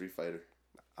 Oh, Street Fighter.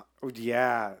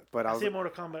 Yeah, but I say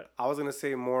Mortal Kombat. I was gonna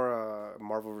say more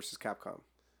Marvel vs. Capcom.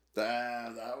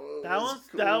 Damn, that one. That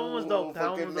one was dope. That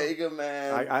one Fucking was dope. Mega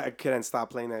Man. I couldn't stop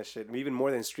playing that shit. Even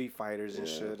more than Street Fighters and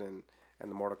Yeah. shit and the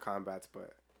Mortal Kombats.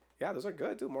 But yeah, those are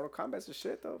good, dude. Mortal Kombat's the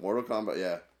shit though. Mortal Kombat,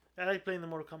 yeah. I like playing the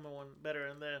Mortal Kombat one better,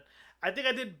 and then I think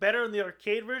I did better in the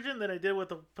arcade version than I did with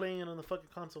the playing it on the fucking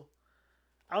console.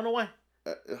 I don't know why.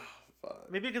 Fuck.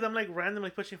 Maybe because I'm like randomly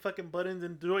pushing fucking buttons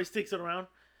and joysticks around.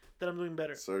 that I'm doing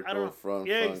better. I don't Circle, know. front,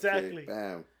 Yeah, front exactly. kick,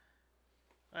 bam.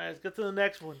 All right, let's get to the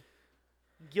next one.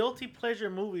 Guilty pleasure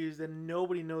movies that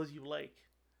nobody knows you like.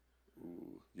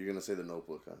 Ooh, you're gonna say The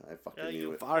Notebook, huh? I fucking knew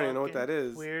You it. I don't even know what fucking that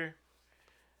is. Queer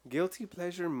Guilty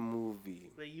pleasure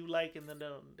movie. that you like and then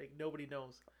like nobody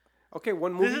knows. Okay,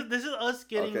 one movie. This is us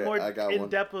getting Okay, more I got in one.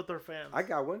 depth with our fans. I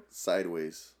got one.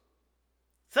 Sideways.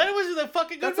 Sideways is a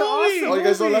fucking good That's an movie. awesome Oh, you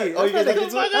guys don't like? movie. Oh, you guys That's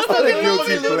think not it's a- that's that's not a not a guilty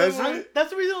guilty pleasure? pleasure. That's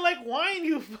the reason I like wine,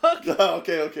 you fuck.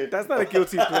 Okay. That's not a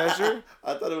guilty pleasure.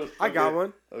 I thought it was. I got okay.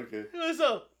 one. Okay. What's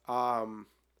up?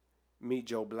 Meet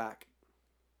Joe Black.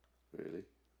 Really?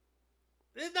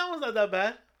 That one's not that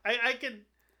bad. I can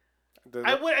The-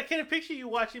 I can't picture you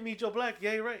watching Meet Joe Black.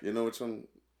 Yeah, you're right. You know which one?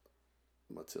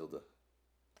 Matilda.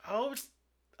 Oh,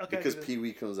 okay. Because Pee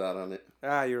Wee comes out on it.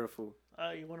 You're a fool.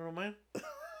 You want to know mine?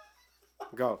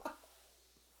 Go.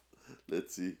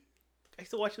 Let's see. I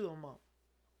used to watch it with my mom.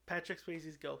 Patrick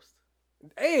Swayze's Ghost.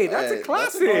 Hey, that's Hey, a that's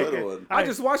classic. a good one. I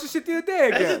just watched this shit the other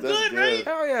day That's again. That's good, good. right?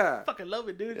 Hell yeah. I fucking love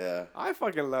it, dude. Yeah. I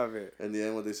fucking love it. In the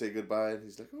end, when they say goodbye, and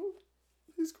he's like, "Oh,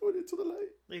 he's going into the light."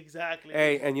 Exactly.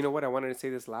 Hey, and you know what? I wanted to say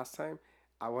this last time.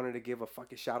 I wanted to give a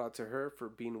fucking shout out to her for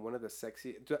being one of the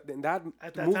sexy in that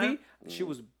At that movie. time? She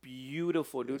was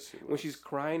beautiful, dude. Yes, she When was. she's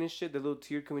crying and shit, the little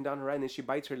tear coming down her eye, and then she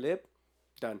bites her lip.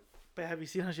 Done. But have you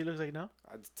seen how she looks like now?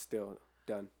 Still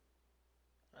done.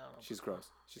 I don't know. She's gross.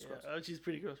 She's Yeah, gross. she's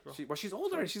pretty gross, bro. She's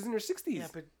older. She's in her 60s. Yeah,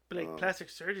 but like plastic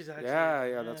surgery's actually.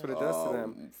 Yeah, that's what it does to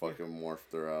them. Fucking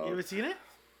morphed her out. You ever seen it?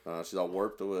 She's all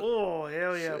warped to it. Oh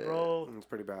hell yeah, Shit. bro! It's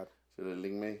pretty bad. She's a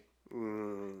Ling Mei.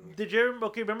 Did you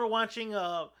remember watching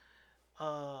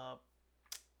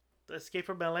Escape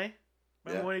from LA? Remember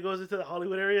Yeah. when he goes into the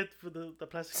Hollywood area for the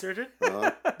plastic surgeon?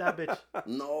 Uh-huh. That bitch.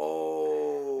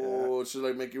 No, she's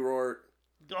like Mickey Rourke.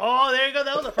 Oh, there you go.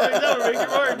 That was a perfect example.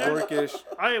 Ricky Rourke, dude. Dorkish.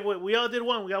 All right, we all did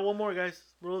one. We got one more, guys.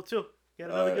 Rule 2. Get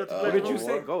another Alright, guilty what What pleasure. did you one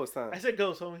say? more? Ghost, huh? I said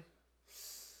ghost, homie.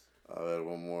 I had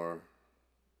one more.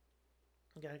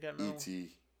 Yeah, I got another one. E.T.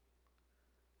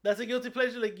 That's a guilty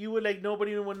pleasure. Like you would like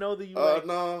nobody would know that you like.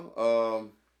 No.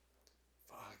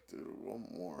 Fuck, dude. One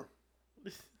more.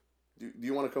 Do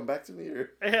you want to come back to me or?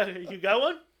 Yeah, you got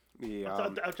one? Yeah.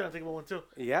 I'm trying to think of one too.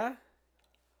 Yeah.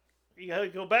 You gotta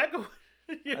go back.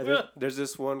 There's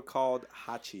this one called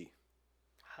Hachi.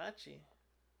 Hachi.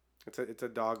 It's a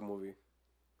dog movie.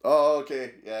 Oh,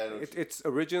 okay. Yeah. I know. It's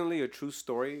originally a true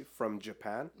story from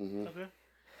Japan, Mm-hmm. Okay.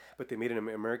 but they made an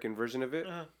American version of it.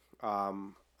 Uh-huh.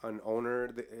 An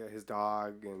owner, his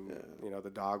dog, and Yeah.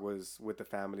 the dog was with the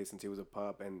family since he was a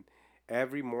pup. And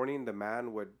every morning, the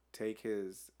man would take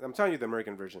his. I'm telling you the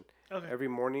American version. Okay. Every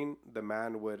morning, the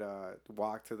man would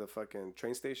walk to the fucking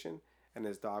train station, and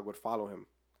his dog would follow him,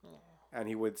 and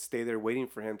he would stay there waiting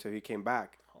for him till he came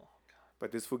back. Oh, God.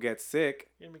 But this fool gets sick,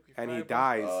 You're gonna make me and cry, he bro.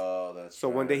 dies. Oh, that's So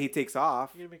one day he takes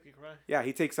off. You're gonna make me cry. Yeah,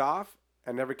 he takes off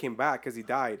and never came back because he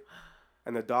died.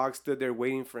 And the dog stood there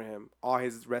waiting for him all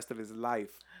his rest of his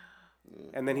life.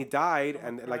 And then he died,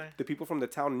 and cry. like the people from the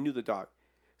town knew the dog.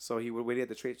 So he would wait at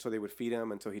the trade, so they would feed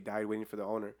him until he died waiting for the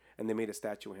owner. And they made a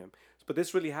statue of him. But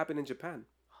this really happened in Japan.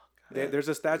 There's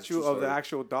a statue true of the story.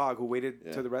 actual dog who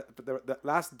waited to the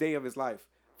last day of his life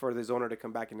for his owner to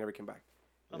come back and never came back.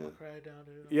 I'm gonna cry down,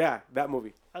 dude. Yeah, that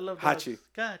movie. I love dogs. Hachi.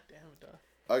 God damn it, dog.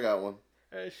 I got one.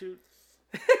 Alright, shoot.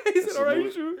 He said, It's all a right,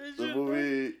 movie- shoot. The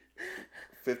movie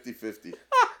 50-50.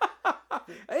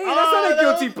 Hey, that's not a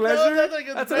guilty pleasure. that's not a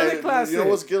guilty That's pleasure. another Hey, classic. you know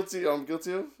what's guilty? I'm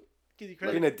guilty of? Give you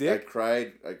Being credit. a I dick?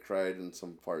 cried in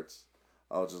some parts.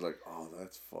 I was just like, oh,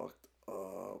 that's fucked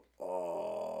up.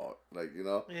 Oh, like, you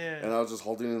know? Yeah. And I was just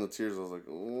holding in the tears. I was like,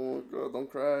 oh, God, don't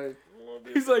cry.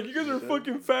 He's like, you guys are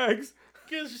fucking fags.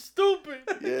 Kids are stupid.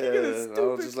 Yeah. I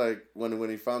was just like, when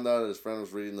he found out his friend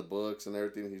was reading the books and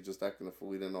everything, he was just acting a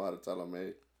fool. He didn't know how to tell him,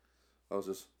 hey. I was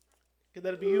just, Could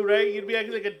that be you, right? You'd be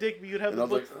acting like a dick, but you'd have and I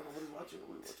the was like, book. oh, what are you watching?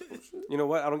 What are you watching? Oh, shit. You know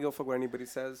what? I don't give a fuck what anybody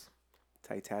says.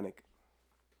 Titanic.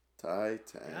 Titanic.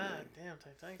 God damn,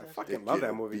 Titanic. I That's fucking Te love that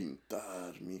quiero movie.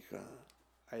 pintar, mija.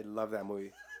 I love that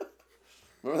movie.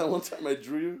 Remember that one time I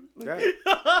drew you? Yeah.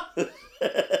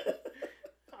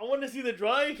 I want to see the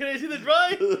drawing. Can I see the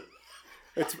drawing?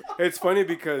 It's funny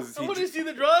because I want to see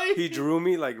the drawing. he drew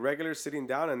me like regular sitting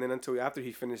down, and then until after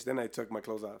he finished, then I took my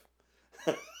clothes off.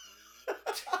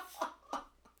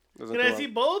 Can I see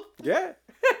both? Yeah.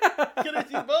 Can I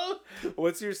see both?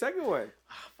 What's your second one?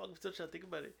 Fuck, I'm still trying to think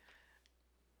about it.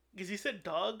 Because he said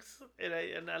dogs,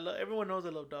 and I love. Everyone knows I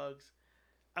love dogs.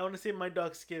 I want to say my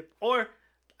dog Skip, or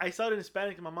I saw it in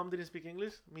Spanish. My mom didn't speak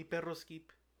English. Mi perro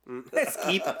Skip.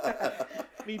 Skip.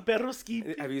 Mi perro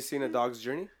Skip. Have you seen A Dog's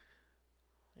Journey?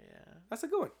 Yeah, That's a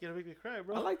good one. you're gonna make me cry,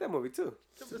 bro. I like that movie too.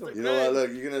 Just like You know what? that.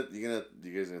 Look,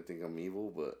 you guys gonna think I'm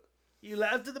evil, but You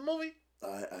laughed at the movie?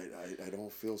 I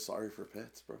don't feel sorry for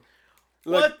pets, bro.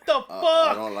 What the fuck?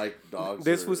 I don't like dogs.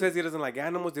 This fool says he doesn't like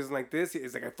animals. Doesn't like this.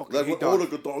 He's like, I fucking like, hate oh,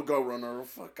 dogs. look, a dog got run over.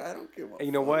 Fuck, I don't give a And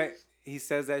you know fuck. what? He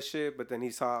says that shit, but then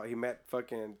he met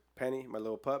fucking Penny, my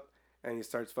little pup, and he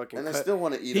starts fucking. And I still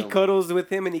want to eat He him. cuddles with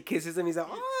him and he kisses him. He's like,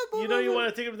 oh, You know you want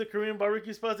to take him to the Korean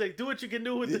barbecue spots? Like, do what you can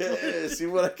do with Yeah, the see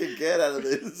what I can get out of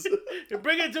this. You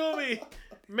bring it to me.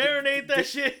 Marinate that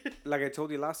shit. Like I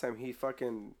told you last time, he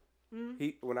fucking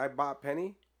when I bought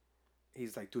Penny,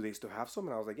 he's like, do they still have some?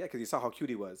 And I was like, yeah, because he saw how cute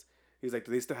he was. He's like,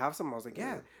 do they still have some? I was like,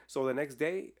 yeah. So the next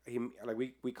day,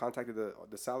 we contacted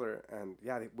the seller, and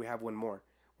yeah, we have one more.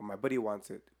 Well, my buddy wants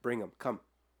it. Bring him, come.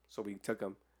 So we took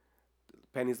him.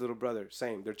 Penny's little brother,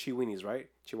 same. They're Chiweenies, right?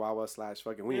 Chihuahua /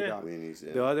 fucking weenie dog. Weenies,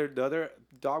 yeah. The other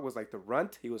dog was like the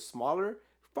runt. He was smaller,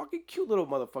 fucking cute little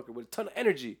motherfucker with a ton of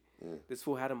energy. This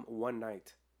fool had him one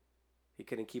night. He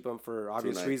couldn't keep him for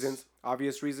obvious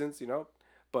reasons, you know.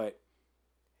 But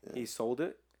he sold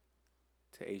it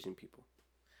to Asian people.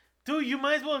 Dude, you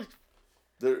might as well.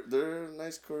 They're a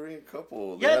nice Korean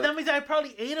couple. Yeah, that means I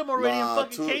probably ate them already in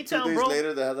fucking K-Town, 2 days bro.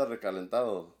 later, they had that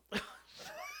recalentado.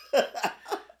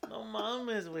 No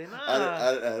mames, güey. Nah.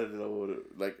 I don't know what it,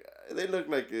 like. They look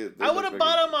like it. I would have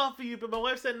bought them off of you, but my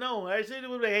wife said no. I said it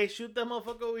was like, hey, shoot that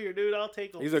motherfucker over here, dude. I'll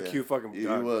take him. He's a cute fucking He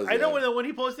dog. was. I know when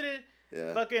he posted it,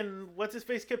 Yeah. fucking what's his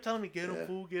face kept telling me, get him,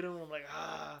 fool, get him. And I'm like,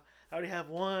 I already have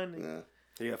one.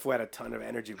 Yeah. Yeah, fool had a ton of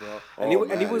energy, bro. Oh, And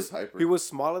man, he he's was hyper. he was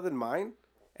smaller than mine,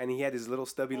 and he had his little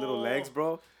stubby little legs,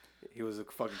 bro. He was a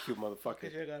fucking cute motherfucker.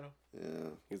 Okay, I got him. Yeah.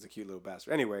 He was a cute little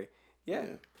bastard. Anyway, yeah.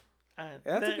 And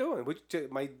That's a good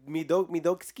one. Mi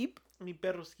dog skip. Mi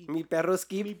perro ski. Mi perro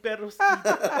skip. Mi perro ski.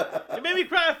 It made me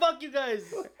cry. Fuck you guys.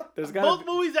 There's Both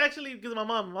movies actually because of my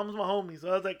mom. My mom's my homie, so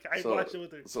I was like, I watched it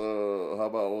with her. So how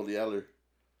about Old Yeller?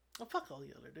 Oh, fuck all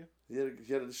the other dude.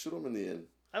 He had to shoot him in the end.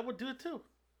 I would do it too.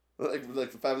 Like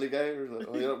the Family Guy, or like,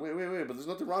 oh, yeah, wait, but there's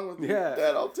nothing wrong with Yeah.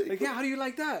 Dad. I'll take Like, it. yeah, how do you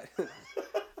like that?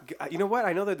 You know what?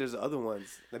 I know that there's other ones.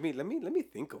 Let me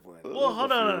think of one. Well,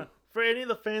 hold on. For any of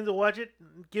the fans that watch it,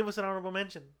 give us an honorable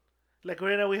mention. Like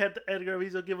right now, we had Edgar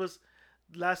Rizzo give us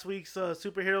last week's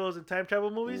superheroes and time travel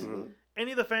movies. Mm-hmm.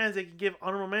 Any of the fans that can give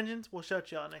honorable mentions, we'll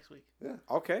shout you out next week. Yeah.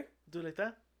 Okay. Do it like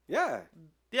that. Yeah.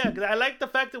 Yeah, because I like the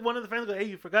fact that one of the fans go, "Hey,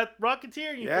 you forgot Rocketeer."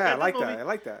 And you Yeah, I forgot like movie." that. I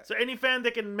like that. So any fan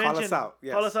that can mention, Call us out.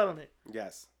 Yes. Call us out on it.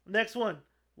 Yes. Next one.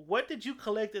 What did you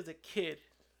collect as a kid?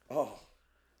 Oh,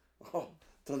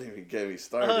 don't even get me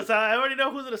started. So I already know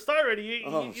who's gonna start already.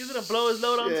 He's gonna blow his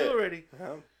load on shit. too already.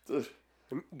 Dude,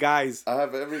 Guys. I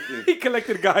have everything. He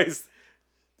collected guys.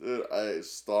 Dude,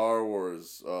 Star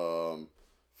Wars,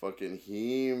 fucking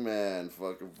He-Man,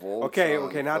 fucking Voltron.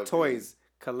 Okay, not fucking- toys.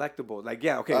 Collectible. Like,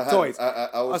 yeah, okay, I had- toys.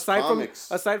 I was aside comics.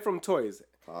 aside from toys.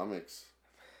 Comics,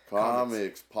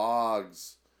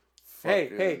 Pogs. Hey,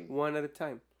 fucking- one at a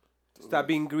time. Stop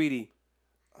being greedy.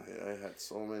 I had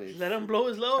so many. Let him blow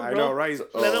his load, bro. I know, right?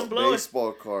 Let him blow it.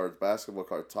 Baseball cards, basketball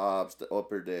cards, tops, the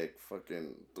upper deck,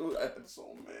 fucking. Dude, I had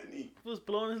so many. He was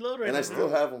blowing his load right And now. I still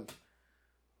have them.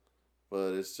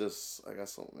 But it's just, I got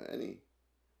so many.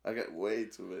 I got way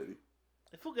too many.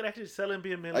 If we could actually sell and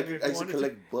be a I millionaire, used to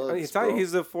collect bugs. I mean, tell you, bro.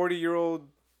 he's a 40-year-old.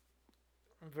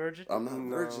 virgin. I'm not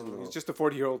No, virgin though. he's just a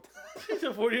 40-year-old. He's a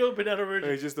 40-year-old, but not a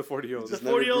virgin. He's just a 40-year-old. The Just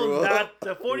never 40-year-old grew up. not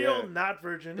the 40-year-old Yeah. not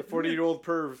virgin. The 40-year-old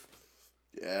perv.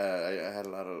 Yeah, I had a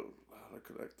lot of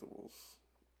collectibles,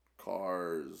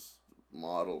 cars,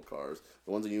 model cars,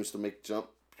 the ones that used to make jump.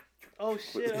 Oh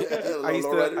shit! Yeah, Okay. little I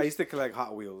lowriders. used to collect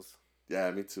Hot Wheels. Yeah,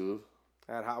 me too.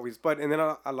 I had Hot Wheels, and then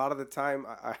a lot of the time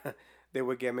they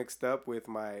would get mixed up with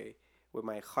my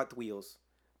Hot Wheels,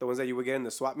 the ones that you would get in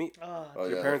the swap meet. Oh,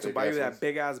 Your yeah, parents the would buy you big that ass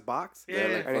big ass box, Yeah.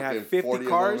 like and it had fucking 50 40 of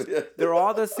cars. them, yeah. They're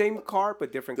all the same car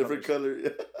but different Different colors.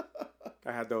 color. Yeah.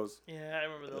 I had those, Yeah, I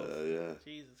remember those. Yeah.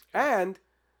 Jesus Christ. and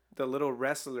the little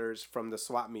wrestlers from the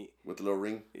swap meet. With the little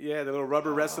ring. Yeah, the little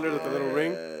rubber wrestler with the little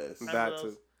ring. Yes. That those.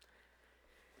 too.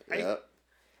 Yeah.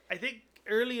 I think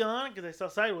early on, because I saw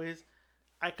Sideways,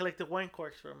 I collected wine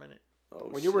corks for a minute. Oh,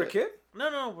 When you were a shit. kid?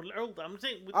 No, old. I'm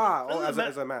saying.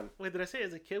 As a man. Wait, did I say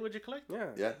as a kid? Would you collect? Yeah.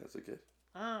 Yeah, as a kid.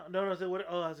 No. So what?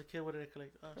 Oh, as a kid, what did I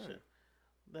collect? Oh shit.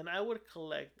 Then I would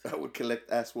collect. I would collect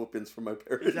ass whoopings from my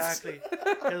parents. Exactly.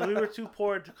 Because we were too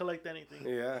poor to collect anything.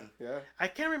 Yeah, yeah. I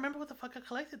can't remember what the fuck I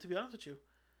collected, to be honest with you.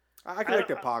 I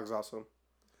collected Pogs also.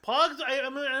 Pogs, I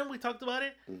mean, we talked about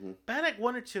it. Mm-hmm. But I had like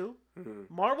one or two.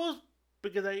 Mm-hmm. Marbles,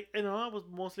 because I was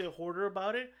mostly a hoarder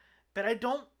about it. But I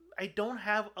don't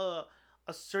have a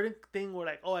certain thing where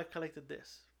like, oh, I collected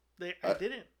this. I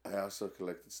didn't. I also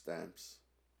collected stamps.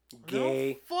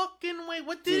 Gay. No fucking way.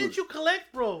 What didn't Dude. you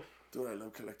collect, bro? Dude, I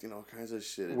love collecting all kinds of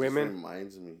shit. It Women. just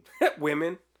reminds me.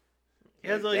 Women. He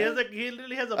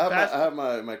literally has a I basket have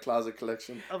my closet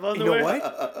collection. of You underwear.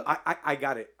 know what? I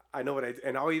got it. I know what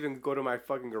and I'll even go to my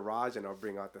fucking garage and I'll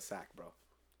bring out the sack, bro.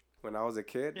 When I was a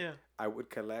kid, Yeah. I would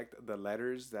collect the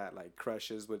letters that like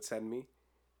crushes would send me,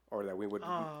 or that we would.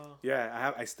 Oh.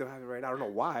 Yeah, I still have it right now. I don't know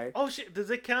why. Oh shit! Does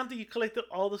it count that you collected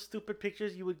all the stupid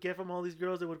pictures you would get from all these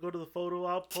girls that would go to the photo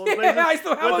op? Yeah, I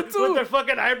still have them too. With their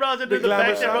fucking eyebrows and The in the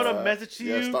back glamour they wrote shots. a message to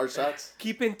you. Yeah, star shots.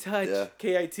 Keep in touch. Yeah.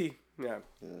 KIT. Yeah.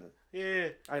 Yeah,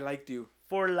 I liked you.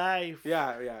 for life.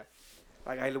 Yeah.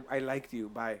 Like I liked you.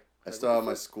 Bye. I still have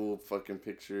my school fucking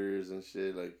pictures and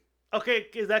shit. Like, Okay,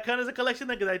 is that kind of a collection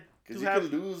then? Because I cause do you have.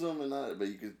 could lose them and not, but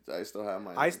you could. I still have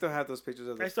mine. I still have those pictures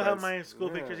of. I still have my school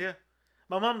pictures. Yeah,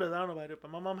 my mom does. I don't know about it,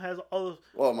 but my mom has all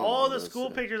Well, my all mom the does, school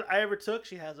yeah. pictures I ever took.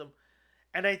 She has them,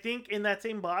 and I think in that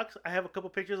same box I have a couple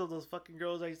pictures of those fucking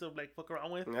girls I used to like fuck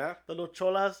around with. Yeah. The little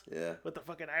cholas Yeah. with the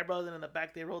fucking eyebrows, and in the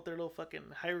back they wrote their little fucking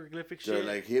hieroglyphic They're shit.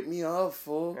 like, hit me up,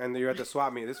 fool. And you're at the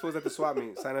swap meet. This was at the swap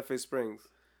meet, Santa Fe Springs.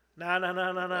 Nah. It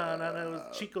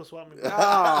was Chico swap me.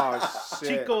 Oh shit.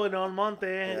 Chico in Almonte.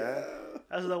 Yeah.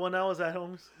 That's the one I was at,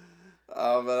 Holmes.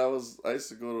 But I used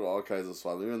to go to all kinds of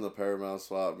swap, even the Paramount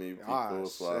swap meet, Ah, Pico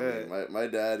swap shit. meet. My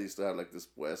dad used to have like this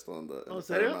West on the, Oh, the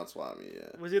serio? Paramount swap meet.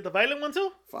 Yeah. Was it the violent one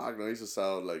too? Fuck no, he used to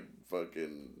sound like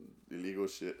fucking illegal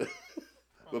shit.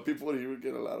 But people, he would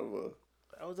get a lot of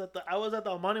I was at the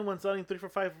Almonte one selling 3 for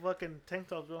 $5 fucking tank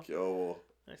tops, bro. yo.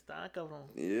 Ahí está, cabrón.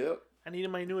 Yep. I needed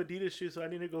my new Adidas shoes, so I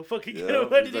need to go fucking get Yeah.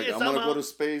 them. I He's need to like, get I'm gonna somehow. go to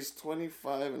space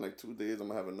 25 in like 2 days. I'm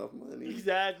gonna have enough money.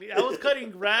 Exactly. I was cutting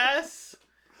grass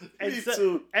and, Me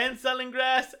too. and selling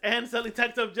grass and selling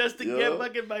tank tops just to Yeah. get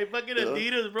fucking my fucking Yeah.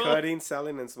 Adidas, bro. Cutting,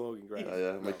 selling, and smoking grass.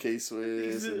 Yeah, my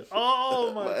K-Swiss. and-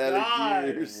 Oh my, My god.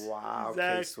 alligators. Wow,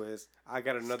 Exact- K-Swiss. I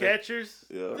got another. Skechers.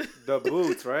 Yeah. The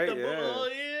boots, right? The- Yeah. Oh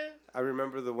yeah. I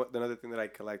remember the another thing that I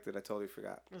collected. I totally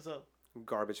forgot. What's up?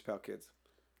 Garbage Pail Kids.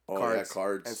 Oh, Cards yeah,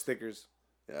 cards. and stickers.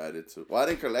 Yeah, I did too. Well, I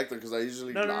didn't collect them because I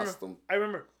usually No. lost them. I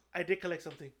remember. I did collect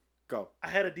something. Go. I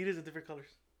had Adidas in different colors.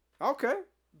 Okay.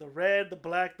 The red, the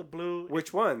black, the blue.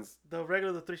 Which ones? The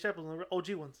regular, the 3 staples, the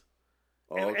OG ones.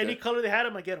 Oh, And okay. any color they had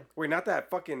them, I get them. Wait, not that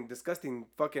fucking disgusting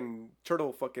fucking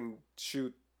turtle fucking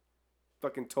shoot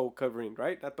fucking toe covering,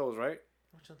 right? Not those, right?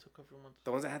 Which ones took cover ones?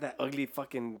 The ones that had that ugly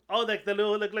fucking. Oh, like the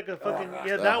little look like a fucking that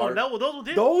that one. hard. That one. Those ones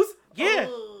did. Those? Yeah,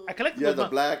 Oh. I collected Yeah, those. the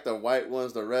ones. black, the white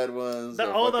ones, the red ones.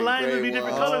 All the fucking lines would gray be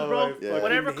different ones. colors, bro. I Yeah.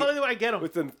 Whatever fucking color they were, I get them.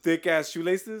 With them thick ass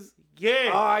shoelaces? Yeah.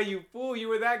 Ah, you fool! You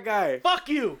were that guy. Fuck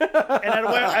you. And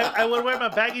I would wear my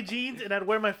baggy jeans and I'd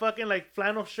wear my fucking like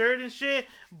flannel shirt and shit,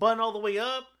 button all the way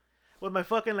up, with my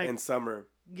fucking like In summer,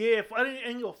 yeah. If I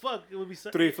didn't go fuck, it would be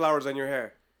 3 flowers on your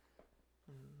hair.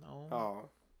 No. Oh,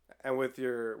 and with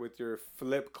your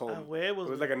flip comb. It was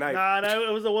like a knife. Nah,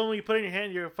 it was the one where you put it in your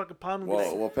hand, your fucking palm. would be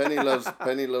like- Well,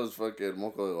 Penny loves fucking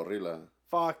moco de gorilla.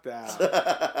 Fuck that.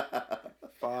 Hell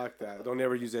Fuck that. Don't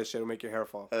ever use that shit. It'll make your hair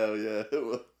fall. yeah.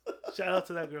 Shout out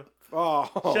to that girl. Oh.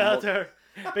 Shout out to her.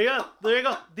 But yeah, there you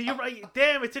go.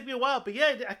 Damn, it took me a while, but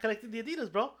yeah, I collected the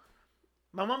Adidas, bro.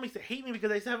 My mom used to hate me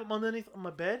because I used to have them underneath on my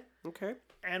bed, Okay.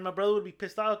 and my brother would be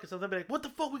pissed off because sometimes be like, "What the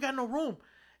fuck? We got no room."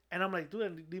 And I'm like, "Dude, I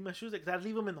leave my shoes because I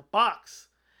leave them in the box."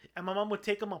 And my mom would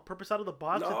take them on purpose out of the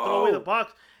box and throw away the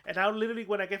box. And I would literally,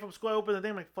 when I get from school, I open the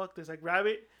thing, I'm like, "Fuck this!" I grab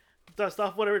it, dust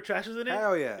off whatever trash is in it,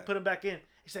 Hell yeah. and put them back in.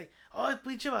 She's like, "Oh, it's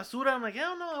pinche basura." I'm like,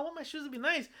 "Hell no! I want my shoes to be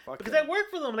nice Fuck because yeah. I work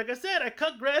for them." Like I said, I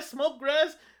cut grass, smoke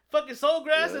grass, fucking sold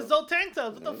grass, Yeah. and sold tank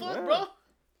tops. What the fuck, Yeah. bro?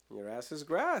 Your ass is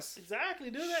grass. Exactly,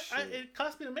 dude. Shit. It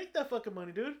cost me to make that fucking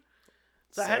money, dude.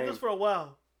 So I had Same. this for a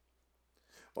while.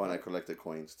 Oh, and I collected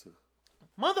coins too.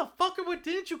 Motherfucker, what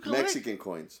didn't you collect? Mexican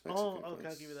coins. Mexican Oh, coins. okay,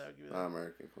 I'll give you that. I'll give you that. Not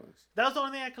American coins. That was the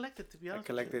only thing I collected, to be I honest.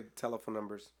 collected telephone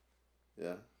numbers.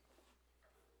 Yeah.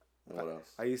 And what else?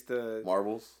 I used to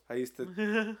Marbles.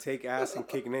 take ass and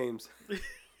kick names.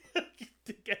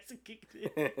 Guess it kicked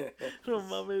it. No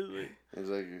mames, güey. It's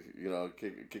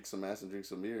like, kick some ass and drink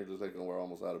some beer. It looks like we're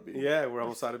almost out of beer. Yeah, we're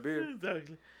almost out of beer.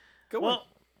 Exactly. Go Well,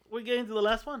 we're getting to the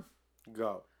last one, on.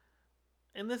 Go.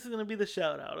 and this is gonna be the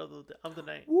shout out of the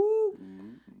night. Woo.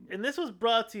 And this was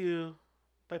brought to you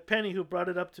by Penny, who brought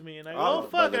it up to me, and I go, Oh, "Oh by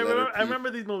fuck, the I letter remember, P. I remember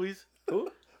these movies." Who?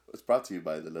 It's brought to you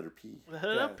by the letter P. The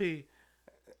head up, P.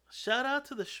 Shout out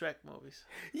to the Shrek movies.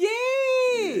 Yay!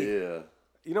 Yeah.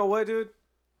 You know what, dude?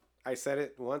 I said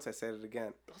it once. I said it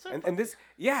again. Those are And this,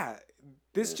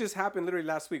 this just happened literally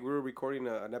last week. We were recording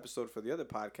an episode for the other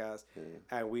podcast,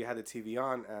 and we had the TV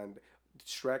on, and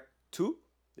Shrek 2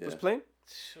 was Yeah. playing.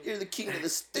 You're the king of the Yeah.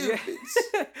 stupids.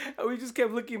 And we just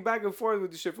kept looking back and forth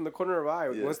with the shit from the corner of our eye.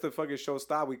 Yeah. Once the fucking show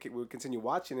stopped, we would continue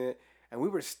watching it, and we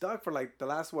were stuck for like the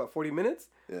last 40 minutes,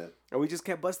 Yeah. and we just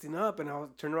kept busting up. And I was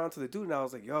turning around to the dude, and I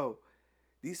was like, "Yo,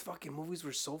 these fucking movies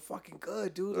were so fucking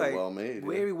good, dude. They're like, well made,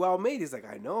 very yeah. well made. He's like,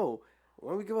 I know. Why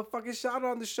don't we give a fucking shout out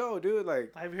on the show, dude?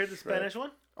 Like, Have you heard the Spanish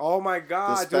one? oh my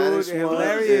god, Spanish dude, one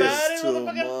hilarious. is Spanish too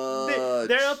motherfucker,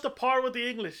 they're up to par with the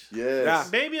English. Yes. Yeah.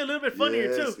 Maybe a little bit funnier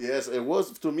yes, too. Yes, it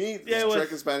was to me. Yeah, it Shrek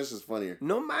was. in Spanish is funnier.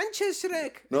 No manches,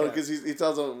 Shrek. No, Yeah. because he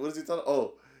tells him. What does he tell him?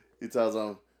 Oh, he tells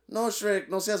him, "No, Shrek,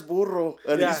 no seas burro,"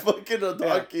 and Yeah. he's fucking a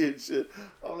donkey and shit.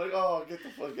 I'm like, oh, get the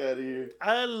fuck out of here.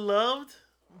 I loved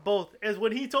both. As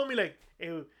when he told me like,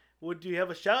 "Hey, would you have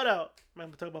a shout out?"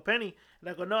 I'm talking about Penny, and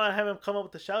I go, "No, I haven't come up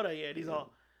with the shout out yet." He's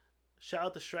all, "Shout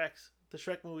out the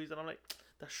Shrek movies," and I'm like,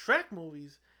 "The Shrek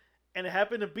movies." And it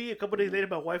happened to be a couple days later,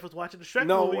 my wife was watching the Shrek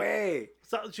No movie. way.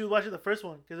 So she was watching the first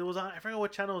one because it was on. I forgot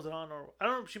what channel was it on, or I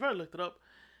don't know. She probably looked it up.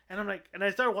 And I'm like, and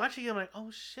I started watching it. I'm like,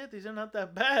 oh shit, these are not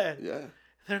that bad. Yeah.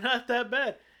 They're not that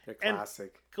bad. They're And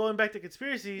classic. going back to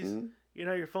conspiracies, Mhm. you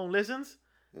know, your phone listens.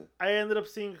 Yeah. I ended up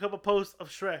seeing a couple posts of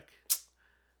Shrek.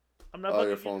 I'm not. Oh, fucking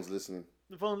your kidding. phone's listening.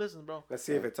 The phone listens, bro. Let's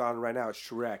see if it's on right now.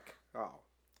 Shrek. Oh.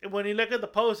 And when you look at the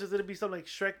post, it's gonna be something like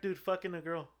Shrek dude fucking a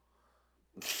girl.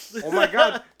 Oh my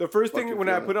god. The first thing Fucking when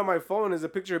I Fiona. put on my phone is a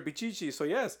picture of Bichichi. So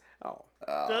yes. Oh.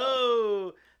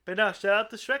 Oh, but now shout out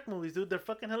the Shrek movies, dude. They're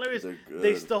fucking hilarious. They're good.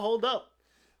 They still hold up.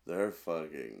 They're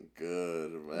fucking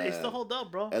good, man. They still hold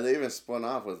up, bro. And they even spun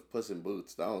off with Puss in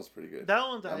Boots. That was pretty good. That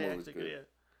one's That actually movie's good. good. Yeah.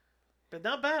 But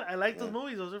not bad. I like those Yeah.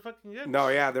 movies. Those are fucking good. No,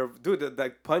 yeah, they're dude.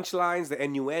 The punchlines, the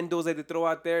innuendos that they throw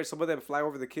out there. Some of them fly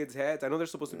over the kids' heads. I know they're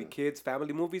supposed to be kids'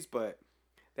 family movies, but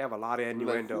they have a lot of Like,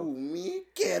 innuendo. who, me?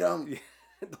 Get him.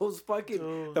 Those fucking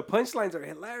Dude. the punchlines are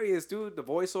hilarious, dude. The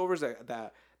voiceovers,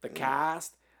 the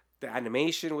cast, the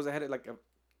animation was ahead of like,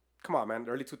 come on, man,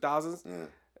 early 2000s. Yeah.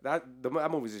 That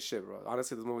movie's is shit, bro.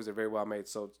 Honestly, those movies are very well made.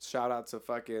 So shout out to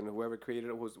fucking whoever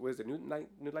created it. What is it?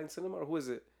 New Line Cinema or who is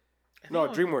it? No, it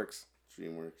was- DreamWorks.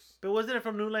 DreamWorks. But wasn't it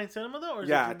from New Line Cinema though? Or is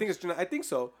Yeah, it I think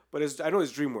so. But I know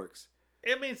it's DreamWorks,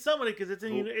 I mean, somebody because it's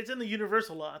in the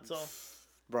Universal lot, so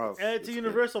bro. and it's a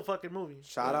Universal fucking movie.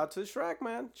 Shout out to Shrek,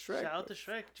 man. Shrek. Shout out to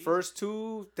Shrek. Jesus. First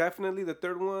two, definitely. The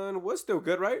third one was still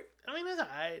good, right? I mean, that's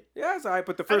alright. Yeah, it's alright.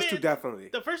 But the first mean, two, definitely.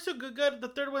 The first two good. The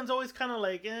third one's always kind of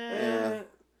like, Yeah.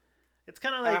 It's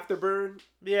kind of like, Afterburn.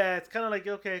 yeah, it's kind of like,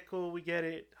 okay, cool, we get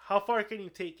it. How far can you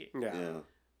take it? Yeah. Yeah.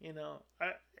 You know,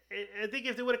 I think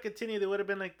if they would have continued, they would have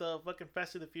been like the fucking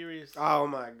Fast and the Furious. Oh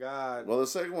my god. Well, the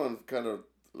second one kind of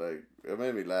like it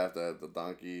made me laugh that the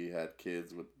donkey had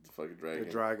kids with the fucking dragon.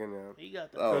 The dragon, yeah. He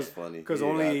got that. That was funny. Because He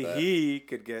only got that. he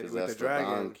could get 'Cause with that's the dragon.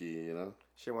 donkey, you know.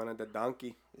 She wanted the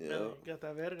donkey. Yeah. No, he got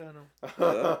that verga,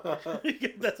 no.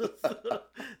 That's what's up.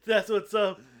 That's what's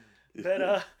up. But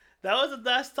that was the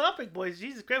last topic, boys.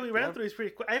 Jesus Christ, we ran Yeah. through these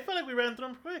pretty quick. I felt like we ran through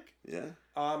them quick. Yeah.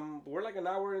 We're like an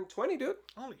hour and 20, dude.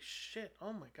 Holy shit!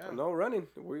 Oh my god. No running.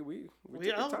 We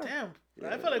took our Oh time. damn!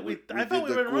 Yeah, I felt like I did thought we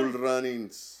the were cool running.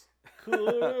 runnings.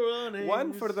 Cool running.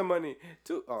 One for the money.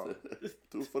 Two. Oh.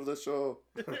 Two for the show.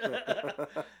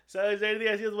 So, is there anything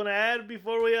else you guys want to add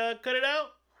before we cut it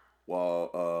out?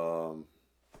 Well,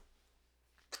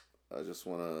 I just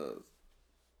want to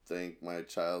thank my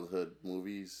childhood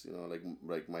movies. You know,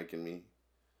 like Mike and Me.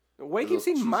 Why do you keep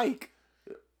saying Mike?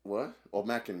 What? Oh,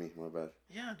 Mac and Me. My bad.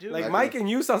 Yeah, dude. Like Mac Mike and- and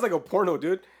you sounds like a porno,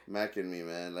 dude. Mac and Me,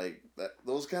 man. Like that.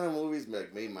 Those kind of movies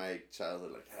like made my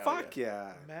childhood like hell Fuck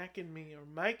yeah. Mac and Me or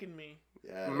Mike and Me.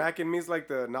 Yeah. Mac and Me's like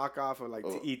the knockoff of like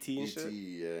E.T. and E.T., shit.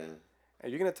 yeah.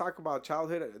 And you're gonna talk about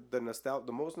childhood, the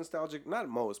most nostalgic, not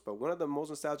most, but one of the most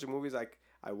nostalgic movies. Like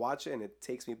I watch it and it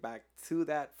takes me back to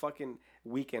that fucking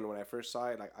weekend when I first saw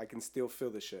it. Like I can still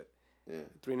feel the shit. Yeah.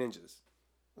 Three Ninjas.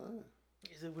 Oh.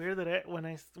 Is it weird that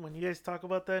when you guys talk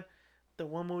about that, the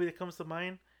one movie that comes to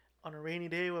mind on a rainy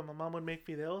day when my mom would make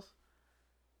fidels?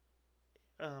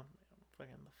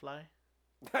 Fucking The Fly.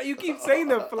 You keep saying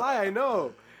The Fly. I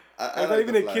know. It's not like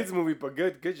even The a Fly. kids movie, but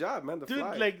good job, man. The Dude,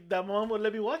 Fly. like that mom would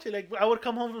let me watch it. Like I would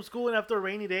come home from school and after a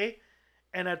rainy day,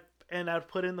 and I'd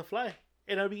put in The Fly,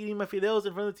 and I'd be eating my fidels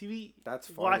in front of the TV. That's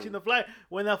funny. watching The Fly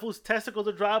when that fool's testicles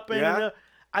are dropping. Yeah?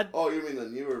 And, Oh, you mean the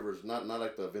newer version, not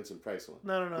like the Vincent Price one?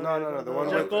 no, the one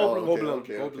Jeff with- Goldblum.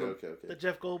 Goldblum. Okay. The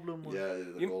Jeff Goldblum one. Yeah,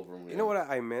 the You- Goldblum. You know what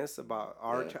I miss about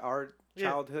our Yeah. our Yeah.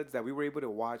 childhoods, that we were able to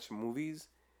watch movies,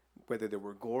 whether they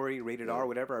were gory, rated R,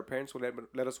 whatever. Our parents would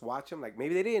let us watch them. Like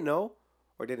maybe they didn't know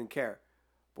or didn't care,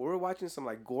 but we were watching some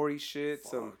like gory shit,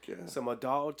 Fuck, yeah. some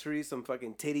adultery, some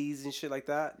fucking titties and shit like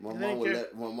that. My And mom then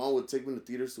my mom would take me to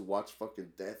theaters to watch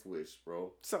fucking Death Wish,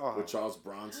 bro, So with Charles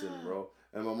Bronson, bro.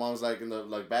 And my mom's like in the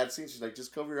like bad scenes, she's like,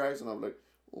 just cover your eyes, and I'm like,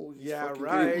 oh, he's Yeah, fucking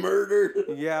right. getting murdered.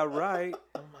 yeah, right.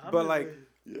 But like,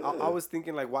 Yeah. I was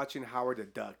thinking like watching Howard the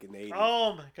Duck in the 80s.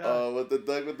 Oh my god. With the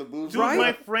duck with the boobs. Dude, Right?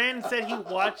 my friend said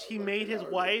he made his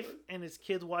wife and his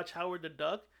kids watch Howard the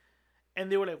Duck,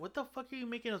 and they were like, "What the fuck are you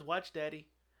making us watch, Daddy?"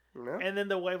 Yeah. And then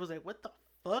the wife was like, "What the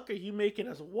fuck are you making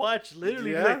us watch?"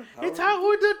 Literally, Yeah. like, it's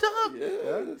Howard the Duck.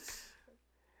 Yes.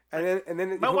 And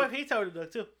then My wife hates Howard the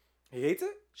Duck too. he hates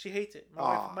it She hates it.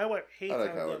 Aw. My wife hates I like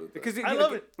Howard the Howard Duck. the Duck. because I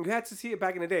love it. You had to see it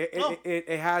back in the day. Oh.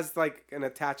 It has like an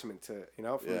attachment to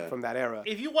from that era.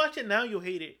 If you watch it now, you'll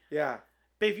hate it. Yeah,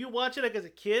 But if you watch it like as a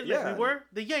kid, like Yeah. we were,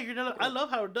 then yeah, you're not. I love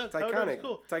Howard Duck. it's Howard Duck is iconic.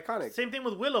 cool. It's iconic. Same thing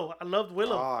with Willow. I loved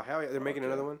Willow. Oh hell yeah! They're making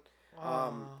Okay. another one.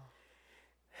 Oh.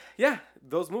 Yeah,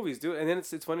 those movies, dude. And then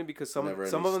it's funny because some Never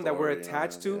of Ending them that we're Story,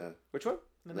 attached to. yeah. Which one?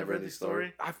 The Never Ending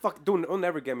Story. I fuck dude, don't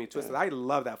never get me twisted. I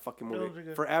love that fucking Those are movie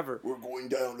good. forever. We're going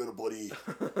down, little buddy.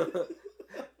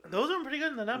 Those are pretty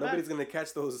good. They're not Nobody's bad. gonna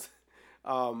catch those.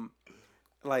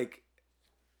 Like,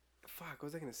 fuck. What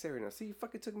was I gonna say right now? See, you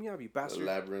fucking took me out, you The bastard.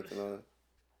 Labyrinth and all that.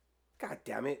 God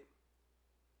damn it.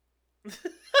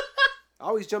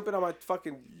 Always jumping on my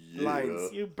fucking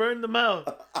lines. You burned them out.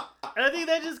 And I think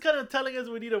that's just kind of telling us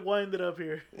we need to wind it up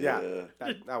here. Yeah,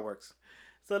 that works.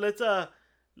 So let's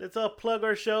plug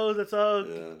our shows. Let's all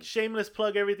Yeah. shameless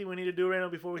plug everything we need to do right now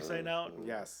before we sign out.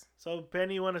 Yes. So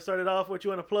Penny, you want to start it off? What you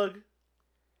want to plug?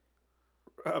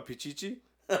 Pichichi.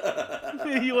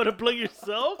 You want to plug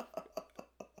yourself?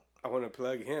 I want to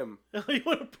plug him. You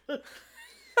want to plug?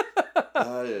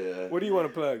 Yeah. What do you want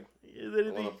to plug? Is I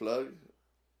anything want to plug.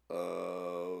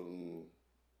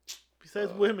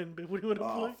 besides women? But what do you want to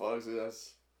Oh, plug? fuck, see,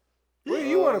 that's... What do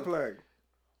you want to plug?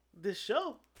 This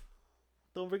show.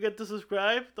 Don't forget to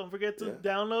subscribe. Don't forget to Yeah.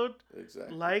 download,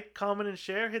 Exactly. like, comment, and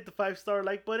share. Hit the 5-star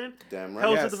like button. Damn right.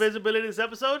 Helps Yes. with the visibility of this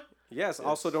episode. Yes.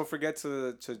 Also, don't forget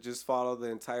to just follow the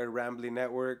entire Rambling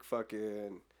Network.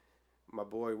 Fucking my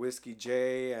boy Whiskey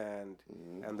J and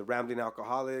the Rambling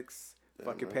Alcoholics.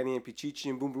 Fucking right. Penny and Pichichi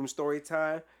and Boom Boom Story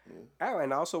Time. Oh,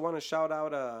 and I also want to shout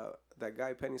out that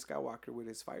guy Penny Skywalker with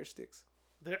his fire sticks.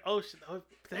 There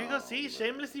you go. See,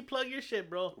 shamelessly plug your shit,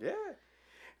 bro. Yeah.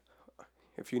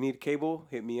 If you need cable,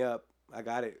 hit me up. I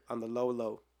got it on the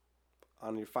low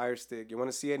on your fire stick. You want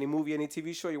to see any movie, any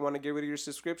TV show? You want to get rid of your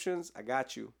subscriptions? I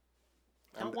got you.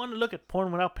 I want to look at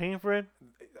porn without paying for it.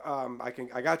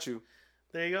 I got you.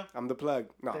 There you go. I'm the plug.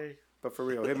 No, There you- but for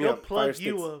real, hit me He'll up. plug Fire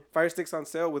you sticks. up. Fire sticks on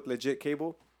sale with legit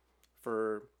cable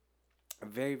for a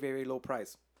very, very low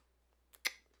price.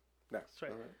 That's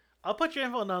right. I'll put your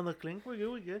info down the link. We're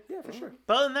good. Yeah, for sure.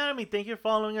 But other than that, I mean, thank you for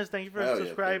following us. Thank you for Hell yeah,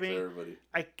 subscribing. thanks, everybody.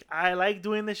 I like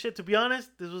doing this shit. To be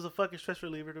honest, this was a fucking stress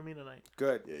reliever to me tonight.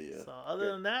 Good. Yeah. So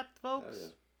other than that, folks, Hell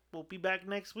yeah. we'll be back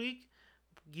next week.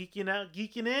 Geeking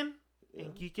in, Yeah.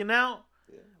 and geeking out.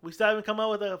 Yeah. We still haven't come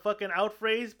out with a fucking out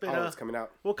phrase, but Oh, it's coming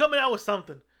out. we're coming out with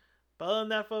something. But other than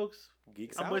that, folks,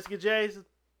 Geeks I'm out. Whiskey J, this is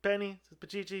Penny, this is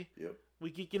Pachichi. Yep.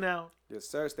 We geeking out. Yes,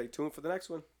 sir. Stay tuned for the next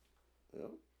one. Yep.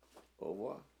 Au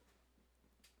revoir.